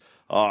 90s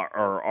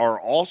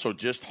are also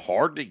just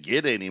hard to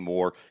get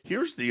anymore.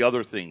 Here's the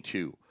other thing,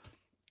 too.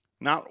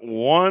 Not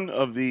one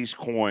of these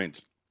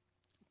coins,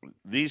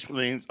 these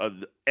things,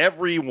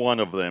 every one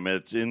of them,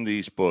 it's in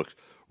these books,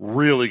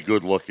 really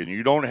good looking.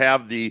 You don't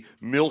have the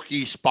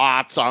milky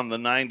spots on the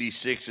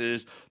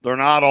 96s. They're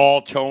not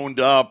all toned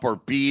up or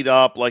beat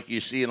up like you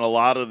see in a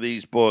lot of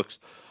these books.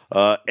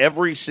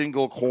 Every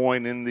single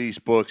coin in these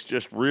books,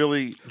 just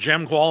really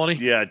gem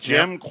quality. Yeah,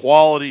 gem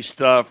quality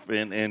stuff,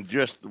 and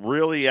just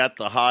really at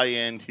the high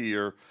end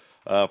here.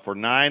 For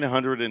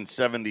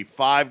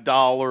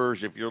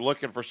 $975. If you're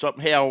looking for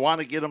something, hey, I want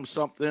to get him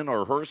something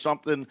or her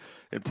something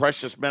in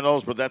precious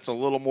metals, but that's a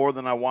little more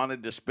than I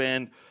wanted to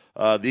spend.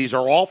 These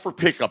are all for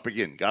pickup.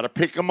 Again, got to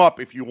pick them up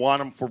if you want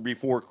them for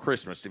before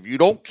Christmas. If you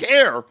don't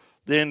care,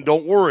 then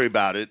don't worry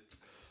about it.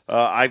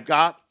 I've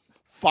got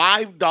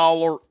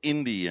 $5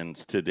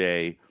 Indians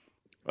today,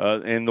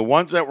 and the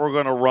ones that we're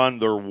going to run,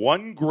 they're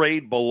one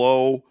grade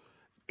below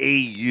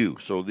AU.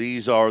 So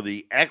these are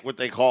the what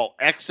they call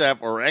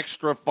XF or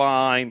extra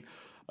fine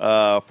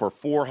for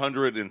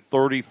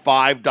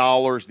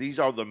 $435. These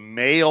are the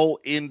male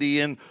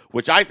Indian,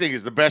 which I think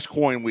is the best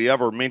coin we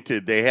ever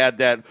minted. They had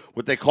that,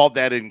 what they called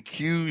that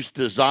infused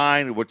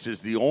design, which is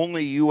the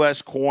only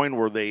U.S. coin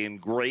where they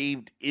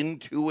engraved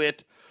into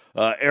it.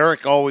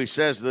 Eric always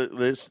says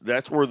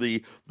that's where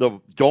the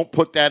don't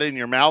put that in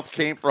your mouth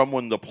came from.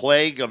 When the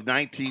plague of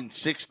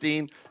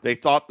 1916, they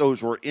thought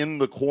those were in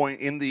the coin,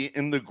 in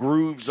the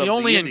grooves of the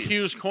only Indian.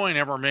 infused coin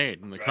ever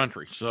made in the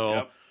country.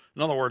 So,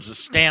 in other words, the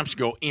stamps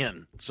go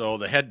in. So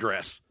the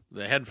headdress,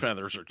 the head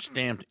feathers are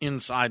stamped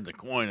inside the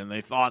coin, and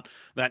they thought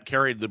that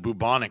carried the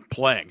bubonic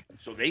plague.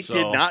 So they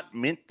did not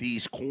mint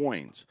these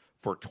coins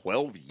for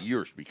 12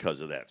 years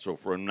because of that. So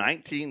from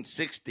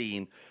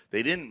 1916,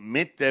 they didn't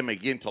mint them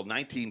again until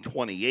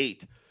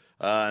 1928.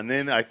 And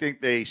then I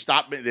think they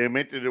stopped. They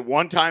minted it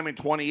one time in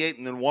 28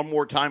 and then one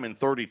more time in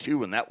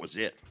 32, and that was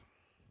it.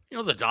 You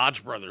know, the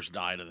Dodge brothers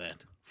died of that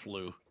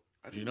flu.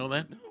 Did you know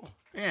that? No.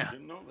 Yeah. I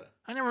didn't know that.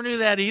 I never knew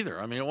that either.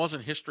 I mean, it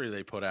wasn't history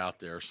they put out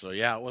there. So,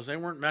 yeah, it was. They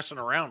weren't messing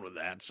around with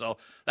that. So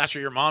that's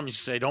what your mom used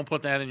to say, don't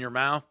put that in your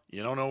mouth.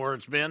 You don't know where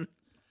it's been.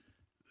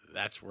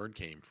 That's where it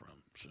came from.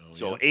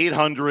 So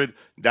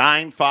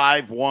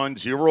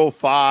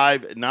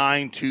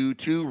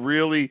 800-951-0592.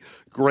 Really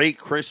great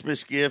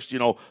Christmas gifts. You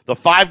know, the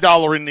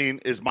 $5 Indian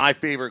is my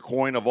favorite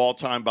coin of all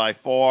time by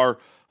far.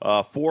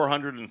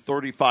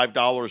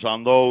 $435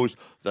 on those.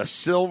 The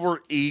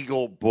Silver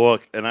Eagle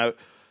book. And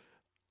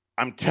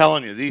I'm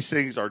telling you, these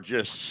things are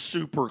just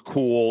super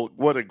cool.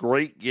 What a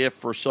great gift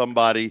for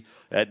somebody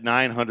at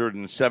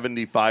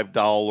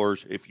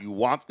 $975. If you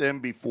want them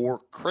before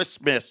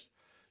Christmas,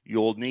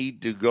 you'll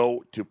need to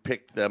go to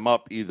pick them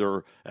up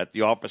either at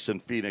the office in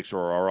Phoenix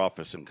or our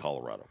office in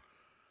Colorado.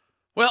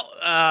 Well,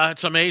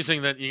 it's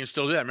amazing that you can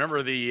still do that. Remember,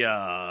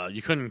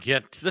 you couldn't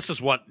get – this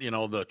is what,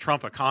 the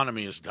Trump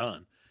economy has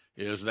done,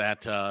 is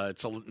that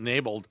it's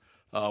enabled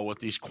with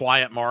these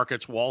quiet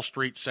markets, Wall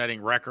Street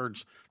setting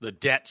records, the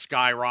debt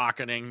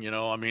skyrocketing.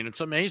 I mean,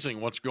 it's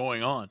amazing what's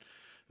going on.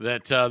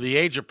 That the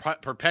age of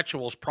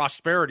perpetuals,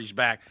 prosperity's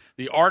back.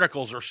 The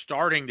articles are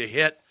starting to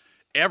hit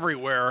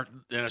everywhere,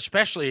 and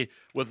especially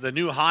with the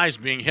new highs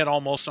being hit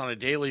almost on a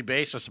daily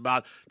basis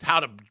about how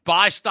to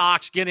buy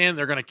stocks, get in,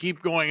 they're going to keep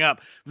going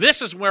up.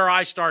 This is where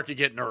I start to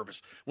get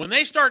nervous. When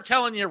they start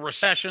telling you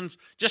recessions,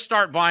 just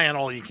start buying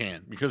all you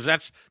can, because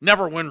that's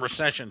never when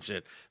recessions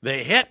hit.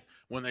 They hit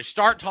when they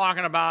start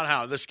talking about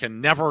how this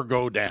can never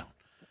go down.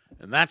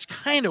 And that's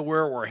kind of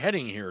where we're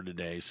heading here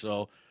today.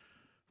 So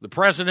the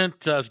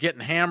president is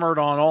getting hammered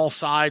on all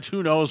sides.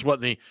 Who knows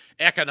what the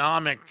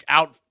economic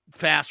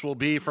fast will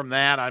be from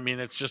that. I mean,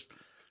 it's just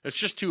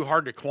too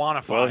hard to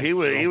quantify. Well,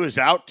 he was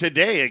out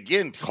today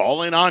again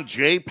calling on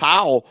Jay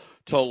Powell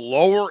to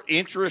lower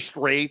interest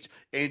rates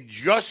and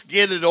just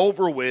get it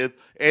over with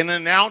and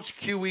announce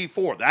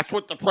QE4. That's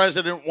what the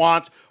president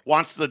wants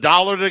the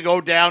dollar to go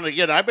down.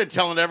 Again, I've been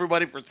telling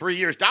everybody for 3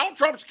 years, Donald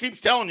Trump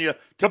keeps telling you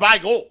to buy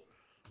gold.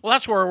 Well,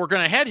 that's where we're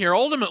going to head here.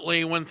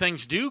 Ultimately, when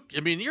things do, I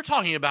mean, you're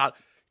talking about,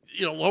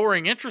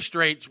 lowering interest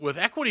rates with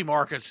equity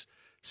markets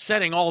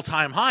setting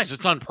all-time highs.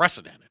 It's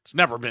unprecedented. It's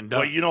never been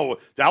done. Well,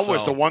 that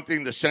was the one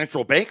thing the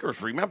central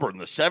bankers, remember, in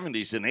the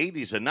 70s and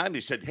 80s and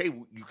 90s said, hey,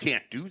 you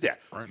can't do that.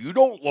 Right. You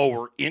don't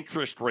lower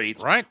interest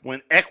rates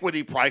when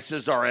equity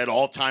prices are at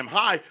all-time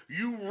high.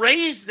 You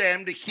raise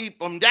them to keep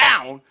them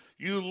down.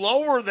 You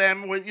lower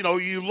them when,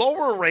 you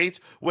lower rates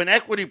when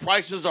equity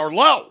prices are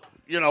low.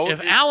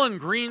 If Alan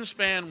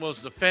Greenspan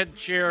was the Fed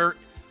chair,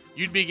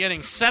 you'd be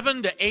getting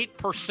 7 to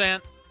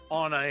 8%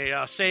 on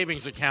a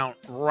savings account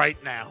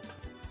right now.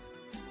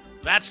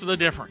 That's the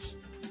difference.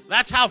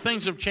 That's how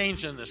things have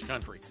changed in this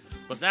country.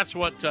 But that's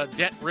what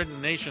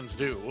debt-ridden nations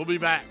do. We'll be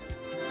back.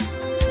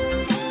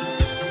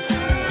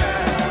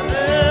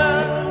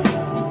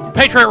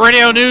 Patriot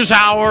Radio News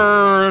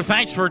Hour.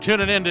 Thanks for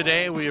tuning in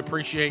today. We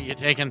appreciate you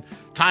taking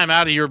time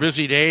out of your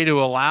busy day to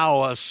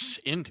allow us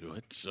into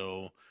it.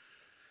 So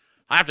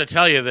I have to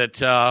tell you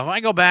that when I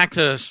go back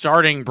to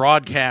starting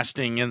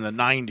broadcasting in the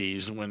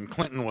 90s when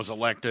Clinton was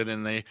elected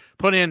and they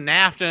put in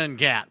NAFTA and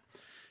GATT,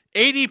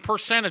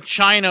 80% of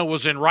China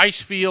was in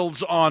rice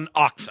fields on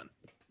oxen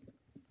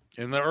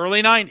in the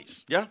early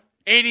 90s. Yeah.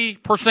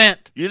 80%.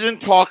 You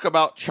didn't talk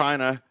about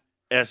China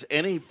as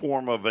any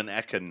form of an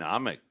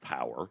economic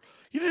power.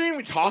 You didn't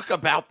even talk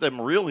about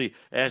them really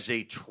as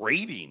a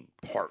trading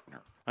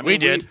partner. I mean, we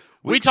did.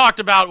 We talked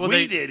about what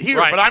we did here,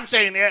 right. but I'm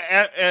saying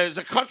as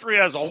a country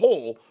as a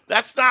whole,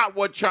 that's not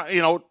what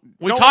China.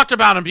 We talked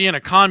about them being a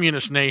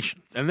communist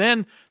nation, and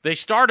then they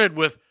started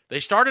with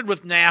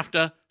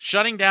NAFTA,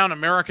 shutting down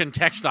American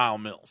textile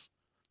mills.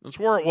 That's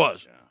where it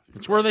was.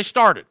 That's where they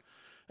started,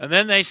 and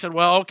then they said,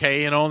 "Well,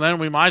 okay, then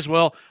we might as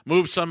well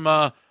move some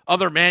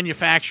other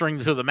manufacturing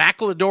to the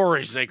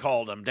maquiladoras," they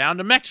called them, down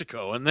to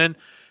Mexico, and then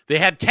they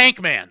had Tank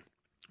Man.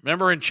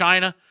 Remember in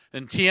China,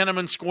 in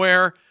Tiananmen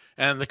Square.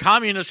 And the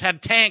communists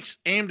had tanks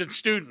aimed at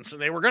students, and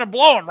they were going to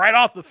blow them right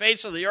off the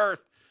face of the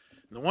earth.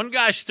 And the one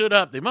guy stood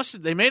up.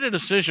 They made a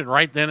decision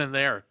right then and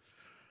there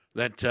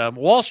that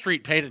Wall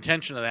Street paid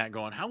attention to that,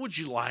 going, how would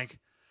you like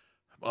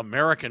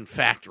American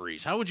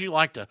factories? How would you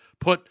like to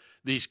put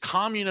these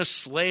communist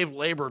slave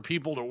labor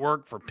people to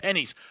work for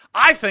pennies?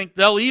 I think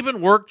they'll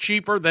even work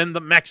cheaper than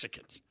the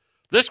Mexicans.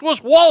 This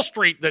was Wall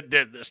Street that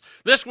did this.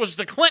 This was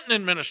the Clinton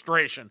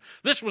administration.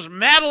 This was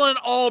Madeleine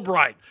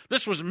Albright.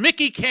 This was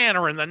Mickey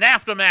Cantor and the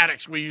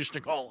NAFTA-matics, we used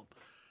to call them.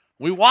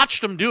 We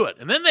watched them do it.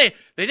 And then they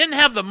didn't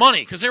have the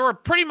money because they were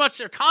pretty much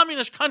their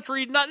communist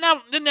country,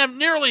 didn't have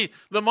nearly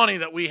the money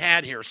that we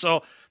had here.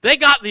 So they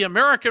got the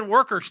American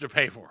workers to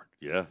pay for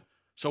it. Yeah.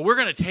 So we're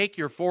going to take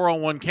your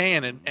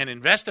 401k and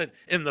invest it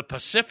in the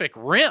Pacific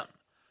Rim.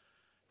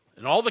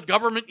 And all the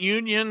government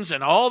unions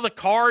and all the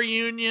car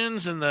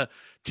unions and the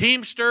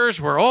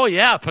Teamsters were, oh,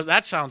 yeah,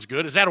 that sounds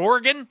good. Is that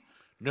Oregon?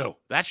 No,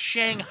 that's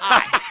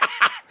Shanghai.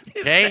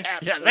 Okay?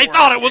 Yeah, they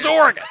thought it was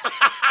Oregon.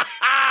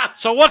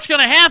 So what's going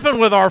to happen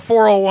with our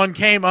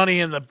 401k money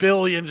and the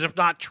billions, if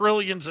not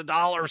trillions of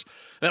dollars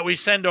that we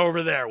send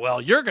over there?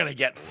 Well, you're going to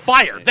get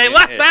fired. They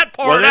left that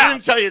part out. Well, they didn't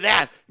out. tell you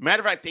that.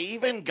 Matter of fact, they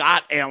even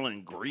got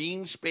Alan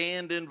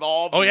Greenspan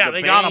involved. Oh, yeah,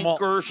 they got them all.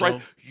 Right?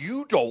 So,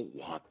 you don't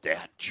want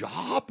that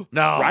job.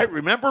 No. Right?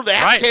 Remember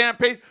that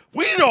campaign?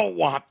 We don't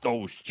want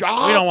those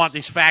jobs. We don't want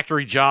these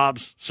factory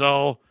jobs.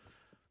 So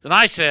then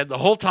I said, the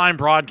whole time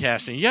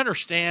broadcasting, you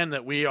understand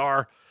that we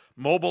are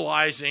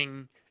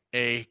mobilizing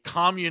a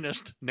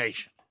communist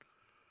nation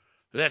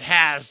that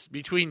has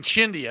between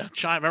Chindia,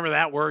 China, remember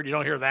that word? You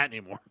don't hear that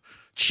anymore.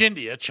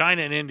 Chindia,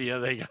 China and India,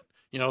 they got,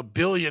 a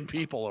billion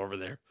people over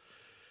there.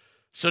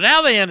 So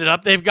now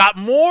they've got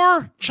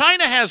more,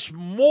 China has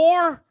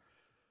more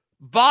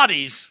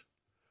bodies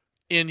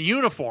in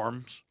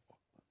uniforms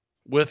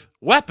with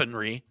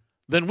weaponry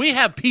than we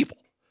have people.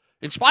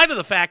 In spite of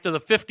the fact of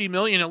the 50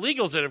 million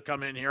illegals that have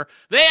come in here,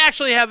 they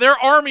actually have their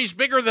armies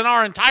bigger than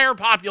our entire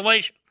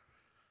population.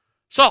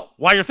 So,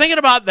 while you're thinking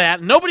about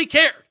that, nobody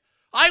cared.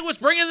 I was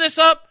bringing this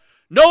up.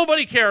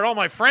 Nobody cared. All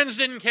my friends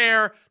didn't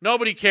care.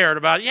 Nobody cared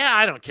about it. Yeah,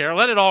 I don't care.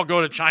 Let it all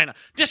go to China.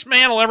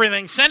 Dismantle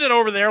everything. Send it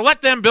over there.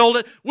 Let them build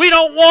it. We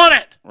don't want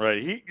it.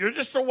 Right. You're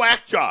just a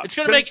whack job. It's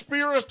going to make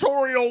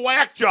conspiratorial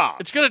whack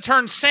job. It's going to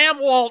turn Sam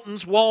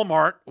Walton's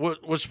Walmart,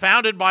 was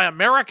founded by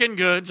American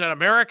goods and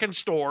American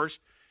stores,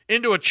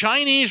 into a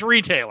Chinese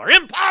retailer.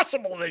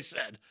 Impossible, they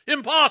said.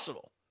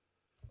 Impossible.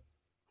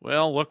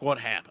 Well, look what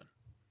happened.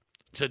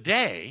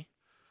 Today,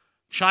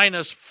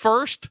 China's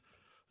first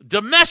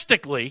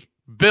domestically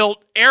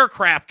built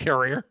aircraft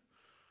carrier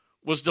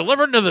was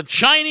delivered to the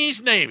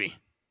Chinese Navy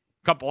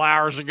a couple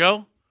hours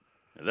ago.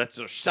 That's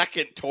their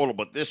second total,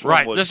 but this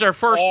one was this is their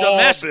first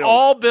domestic,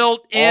 all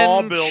built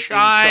in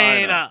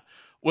China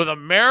with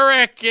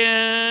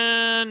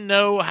American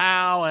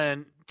know-how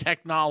and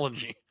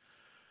technology.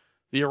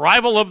 The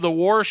arrival of the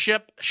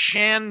warship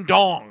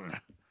Shandong,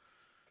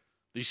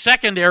 the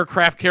second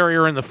aircraft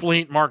carrier in the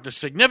fleet, marked a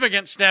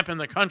significant step in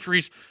the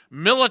country's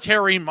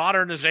military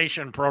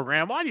modernization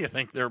program. Why do you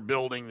think they're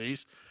building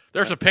these?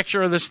 There's a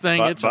picture of this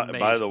thing. It's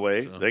amazing. By the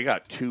way, they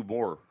got 2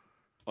 more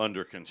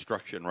under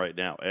construction right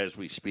now as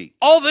we speak.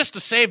 All this to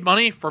save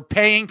money for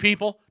paying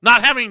people,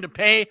 not having to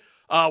pay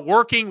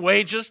working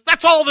wages.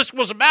 That's all this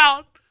was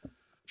about.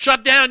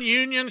 Shut down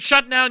unions,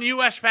 shut down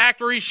U.S.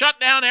 factories, shut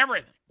down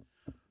everything.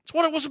 That's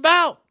what it was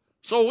about.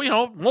 So,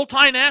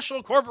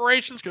 multinational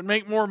corporations can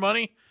make more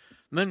money.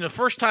 And then the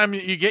first time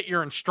you get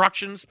your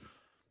instructions,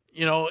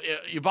 you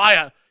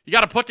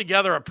got to put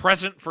together a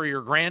present for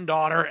your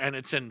granddaughter, and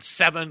it's in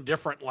 7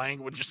 different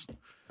languages.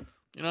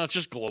 It's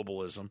just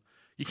globalism.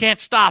 You can't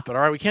stop it,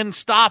 all right? We can't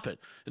stop it.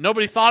 And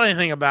nobody thought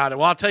anything about it.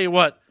 Well, I'll tell you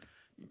what,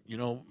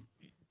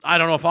 I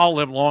don't know if I'll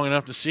live long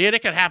enough to see it.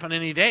 It could happen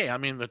any day. I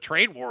mean, the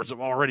trade wars have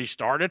already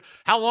started.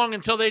 How long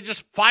until they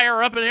just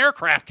fire up an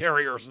aircraft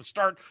carriers and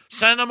start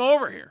sending them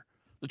over here?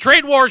 The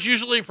trade wars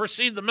usually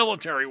precede the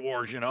military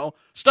wars,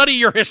 Study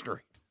your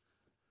history.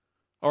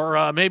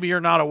 Or maybe you're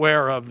not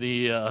aware of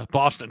the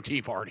Boston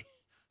Tea Party.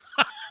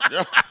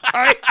 So,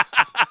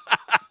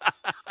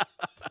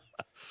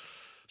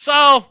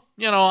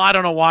 I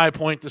don't know why I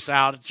point this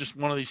out. It's just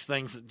one of these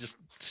things that just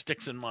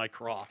sticks in my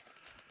craw.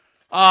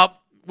 I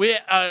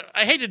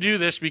hate to do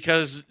this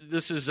because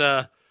this is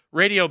a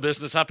radio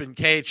business up in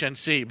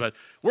KHNC, but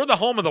we're the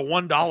home of the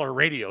 $1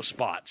 radio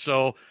spot.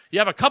 So you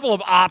have a couple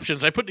of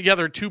options. I put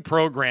together 2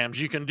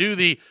 programs. You can do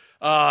the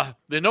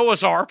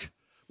Noah's Ark,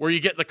 where you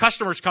get the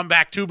customers come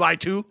back 2 by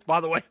 2.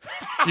 By the way,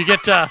 you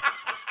get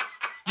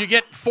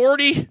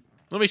 40.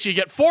 Let me see. You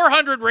get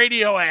 400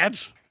 radio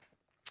ads,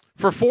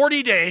 for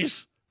 40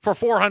 days for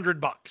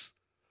 $400.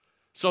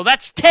 So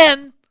that's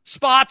 10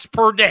 spots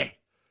per day.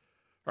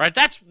 Right?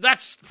 That's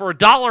for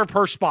 $1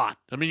 per spot.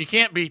 I mean, you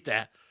can't beat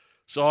that.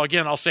 So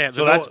again, I'll say it.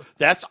 So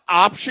that's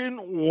option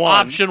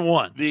one. Option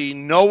one. The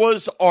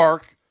Noah's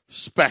Ark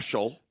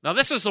special. Now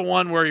this is the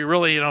one where you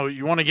really,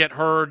 you want to get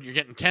heard. You're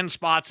getting 10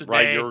 spots a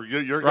day. Right.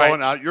 You're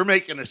going out. You're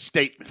making a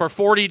statement for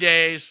 40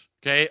 days.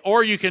 Okay.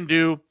 Or you can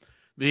do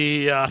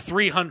the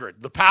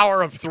 300, the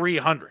power of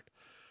 300,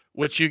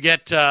 which you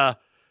get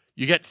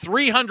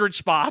 300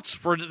 spots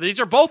for. These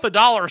are both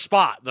 $1 a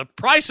spot. The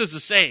price is the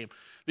same.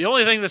 The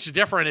only thing that's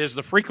different is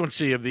the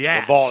frequency of the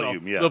ads. The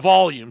volume, The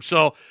volume.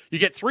 So you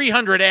get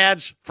 300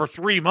 ads for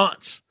 3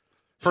 months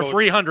for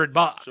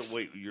 $300. So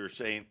wait, you're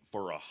saying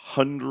for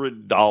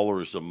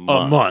 $100 a month?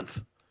 A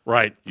month,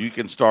 right? You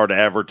can start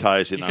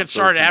advertising. You can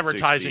start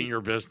advertising your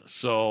business.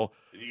 So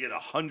you get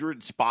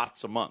 100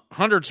 spots a month.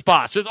 100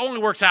 spots. It only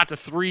works out to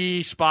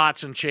 3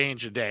 spots and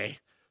change a day.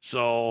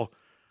 So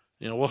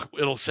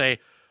it'll say,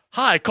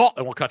 "Hi, call,"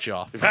 and we'll cut you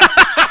off.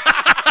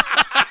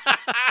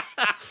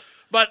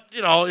 But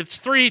it's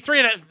three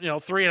and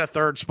a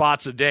third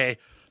spots a day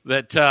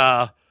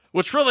that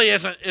which really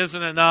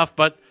isn't enough,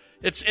 but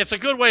it's a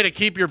good way to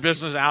keep your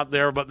business out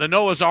there. But the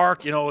Noah's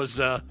Ark, is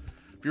if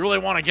you really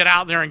want to get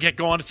out there and get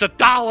going, it's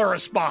 $1 a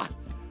spot.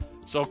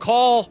 So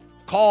call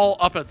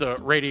up at the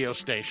radio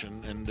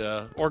station and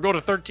or go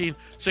to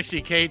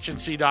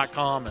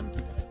 1360khnc.com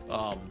and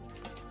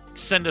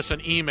send us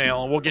an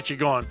email and we'll get you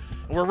going.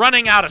 And we're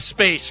running out of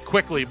space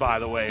quickly, by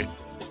the way.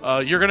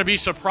 You're going to be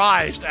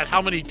surprised at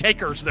how many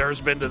takers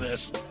there's been to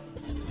this.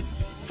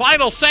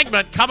 Final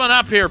segment coming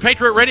up here.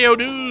 Patriot Radio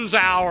News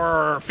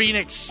Hour,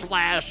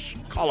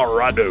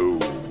 Phoenix/Colorado.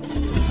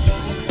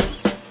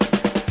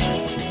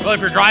 Well,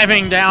 if you're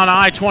driving down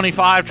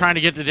I-25 trying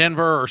to get to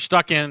Denver or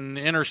stuck in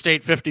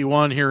Interstate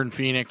 51 here in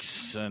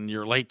Phoenix and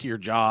you're late to your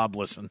job,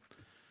 listen,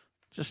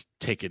 just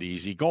take it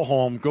easy. Go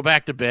home, go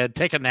back to bed,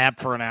 take a nap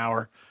for an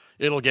hour.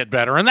 It'll get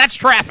better. And that's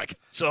traffic.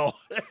 So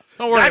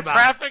don't worry about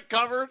traffic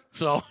covered.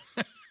 So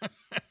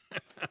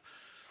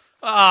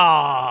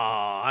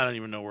I don't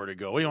even know where to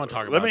go. What do you want to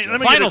talk about? Let me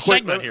Final get a quick,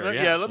 segment here.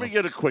 Let me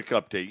get a quick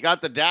update. You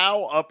got the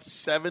Dow up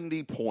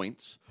 70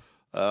 points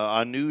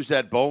on news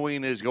that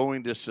Boeing is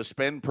going to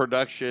suspend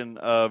production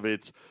of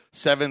its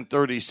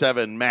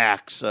 737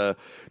 MAX. Not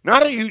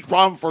a huge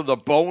problem for the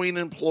Boeing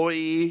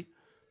employee.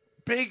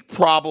 Big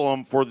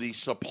problem for the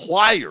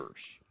suppliers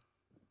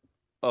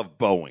of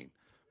Boeing.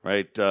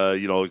 Right,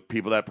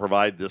 people that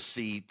provide the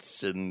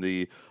seats and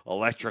the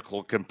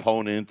electrical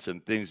components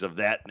and things of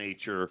that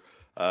nature.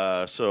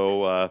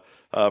 So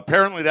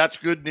apparently that's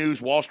good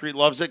news. Wall Street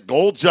loves it.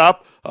 Gold's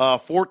up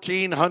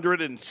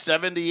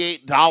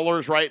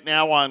 $1,478 right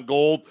now on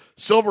gold.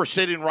 Silver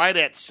sitting right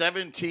at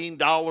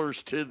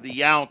 $17 to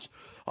the ounce.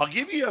 I'll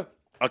give you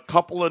a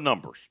couple of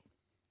numbers.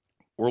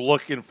 We're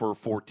looking for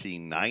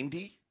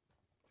 $1,490.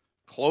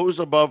 Close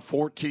above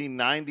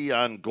 $1,490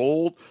 on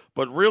gold,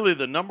 but really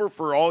the number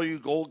for all you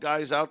gold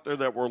guys out there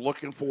that we're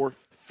looking for,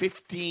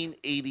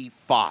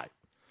 $1,585.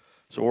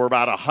 So we're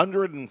about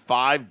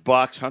 $105,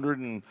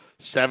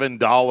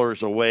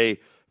 $107 away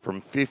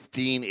from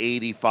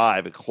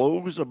 $1,585. A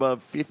close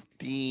above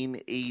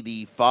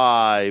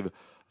 $1,585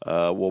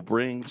 will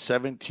bring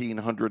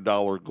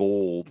 $1,700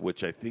 gold,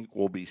 which I think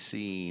we'll be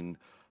seeing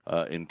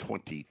in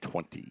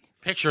 2020.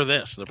 Picture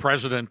this: the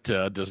president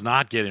does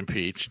not get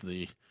impeached.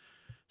 The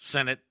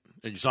Senate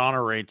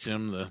exonerates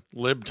him. The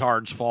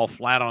libtards fall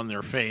flat on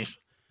their face,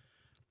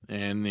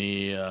 and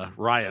the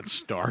riots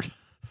start.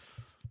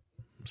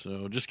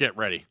 So just get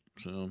ready.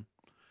 So,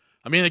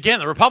 I mean, again,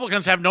 the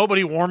Republicans have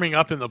nobody warming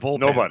up in the bullpen.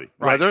 Nobody.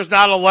 Right. There's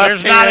not a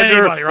left-hander. There's not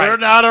anybody. Right. They're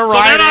not a so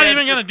right. they're not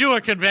even going to do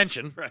a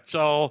convention. Right.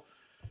 So,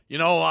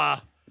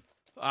 Brian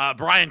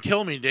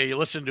Kilmeade today, you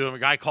listened to him. A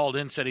guy called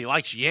in, said he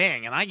likes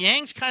Yang, and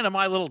Yang's kind of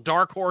my little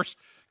dark horse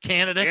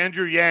candidate.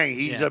 Andrew Yang,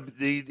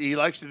 he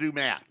likes to do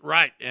math.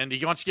 Right, and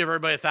he wants to give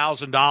everybody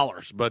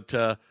 $1,000. But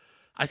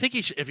I think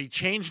if he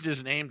changed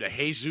his name to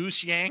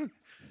Jesus Yang,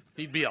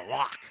 he'd be a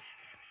lock.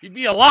 He'd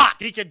be a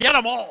lock. He could get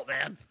them all,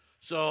 man.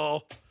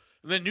 So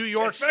then New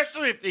York,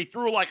 especially if they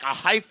threw like a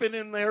hyphen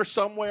in there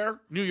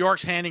somewhere. New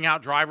York's handing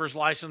out driver's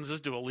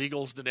licenses to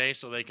illegals today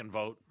so they can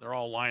vote. They're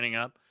all lining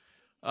up.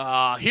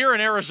 Here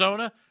in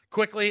Arizona,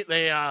 quickly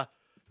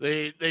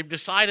they've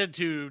decided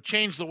to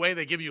change the way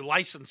they give you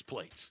license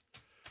plates.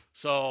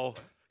 So,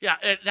 yeah,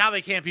 now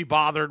they can't be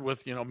bothered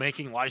with,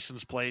 making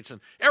license plates.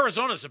 And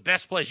Arizona's the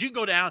best place. You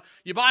go down,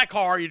 you buy a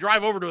car, you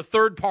drive over to a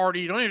third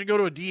party. You don't even go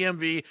to a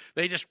DMV.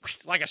 They just,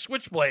 like a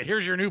switchblade,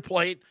 here's your new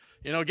plate.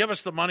 Give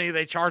us the money.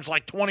 They charge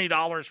like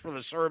 $20 for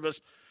the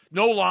service.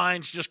 No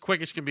lines, just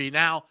quick as can be.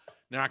 Now,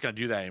 they're not going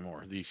to do that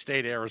anymore. The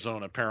state of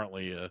Arizona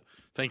apparently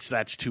thinks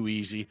that's too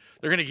easy.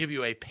 They're going to give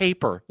you a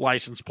paper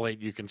license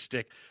plate you can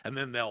stick, and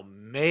then they'll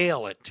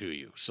mail it to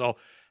you. So,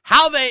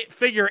 how they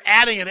figure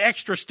adding an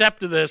extra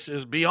step to this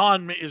is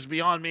beyond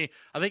me.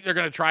 I think they're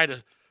going to try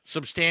to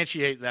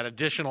substantiate that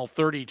additional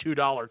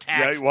 $32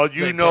 tax. Yeah, well,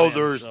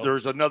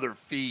 there's another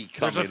fee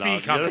coming. There's a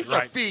fee coming. There's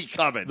a fee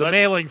coming. The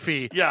mailing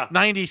fee. Yeah,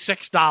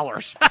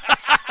 $96.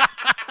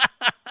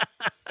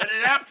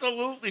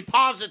 absolutely,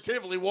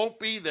 positively won't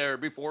be there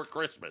before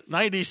Christmas.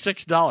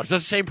 $96. That's the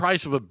same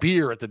price of a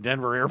beer at the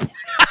Denver airport.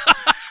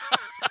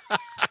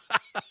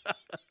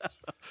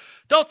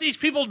 Don't these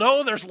people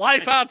know there's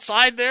life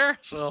outside there?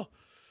 So,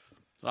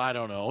 I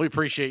don't know. We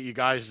appreciate you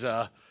guys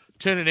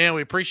tuning in.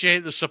 We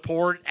appreciate the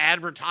support,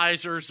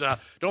 advertisers.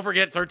 Don't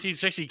forget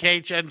 1360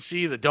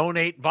 KHNC, the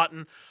donate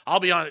button. I'll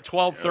be on at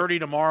 12:30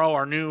 tomorrow.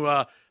 Our new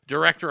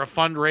director of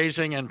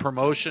fundraising and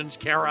promotions,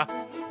 Kara,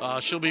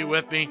 she'll be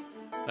with me.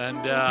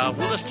 And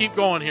we'll just keep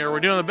going here. We're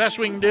doing the best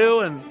we can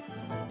do, and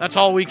that's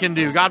all we can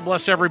do. God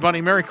bless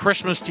everybody. Merry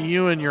Christmas to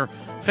you and your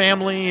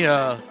family.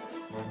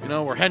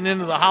 We're heading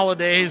into the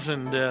holidays,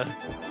 and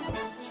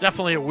it's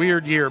definitely a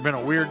weird year. Been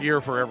a weird year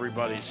for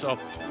everybody. So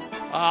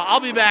I'll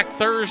be back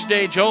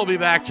Thursday. Joe will be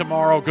back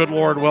tomorrow, good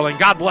Lord willing.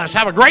 God bless.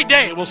 Have a great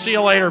day. We'll see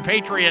you later.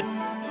 Patriot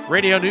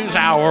Radio News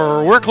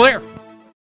Hour. We're clear.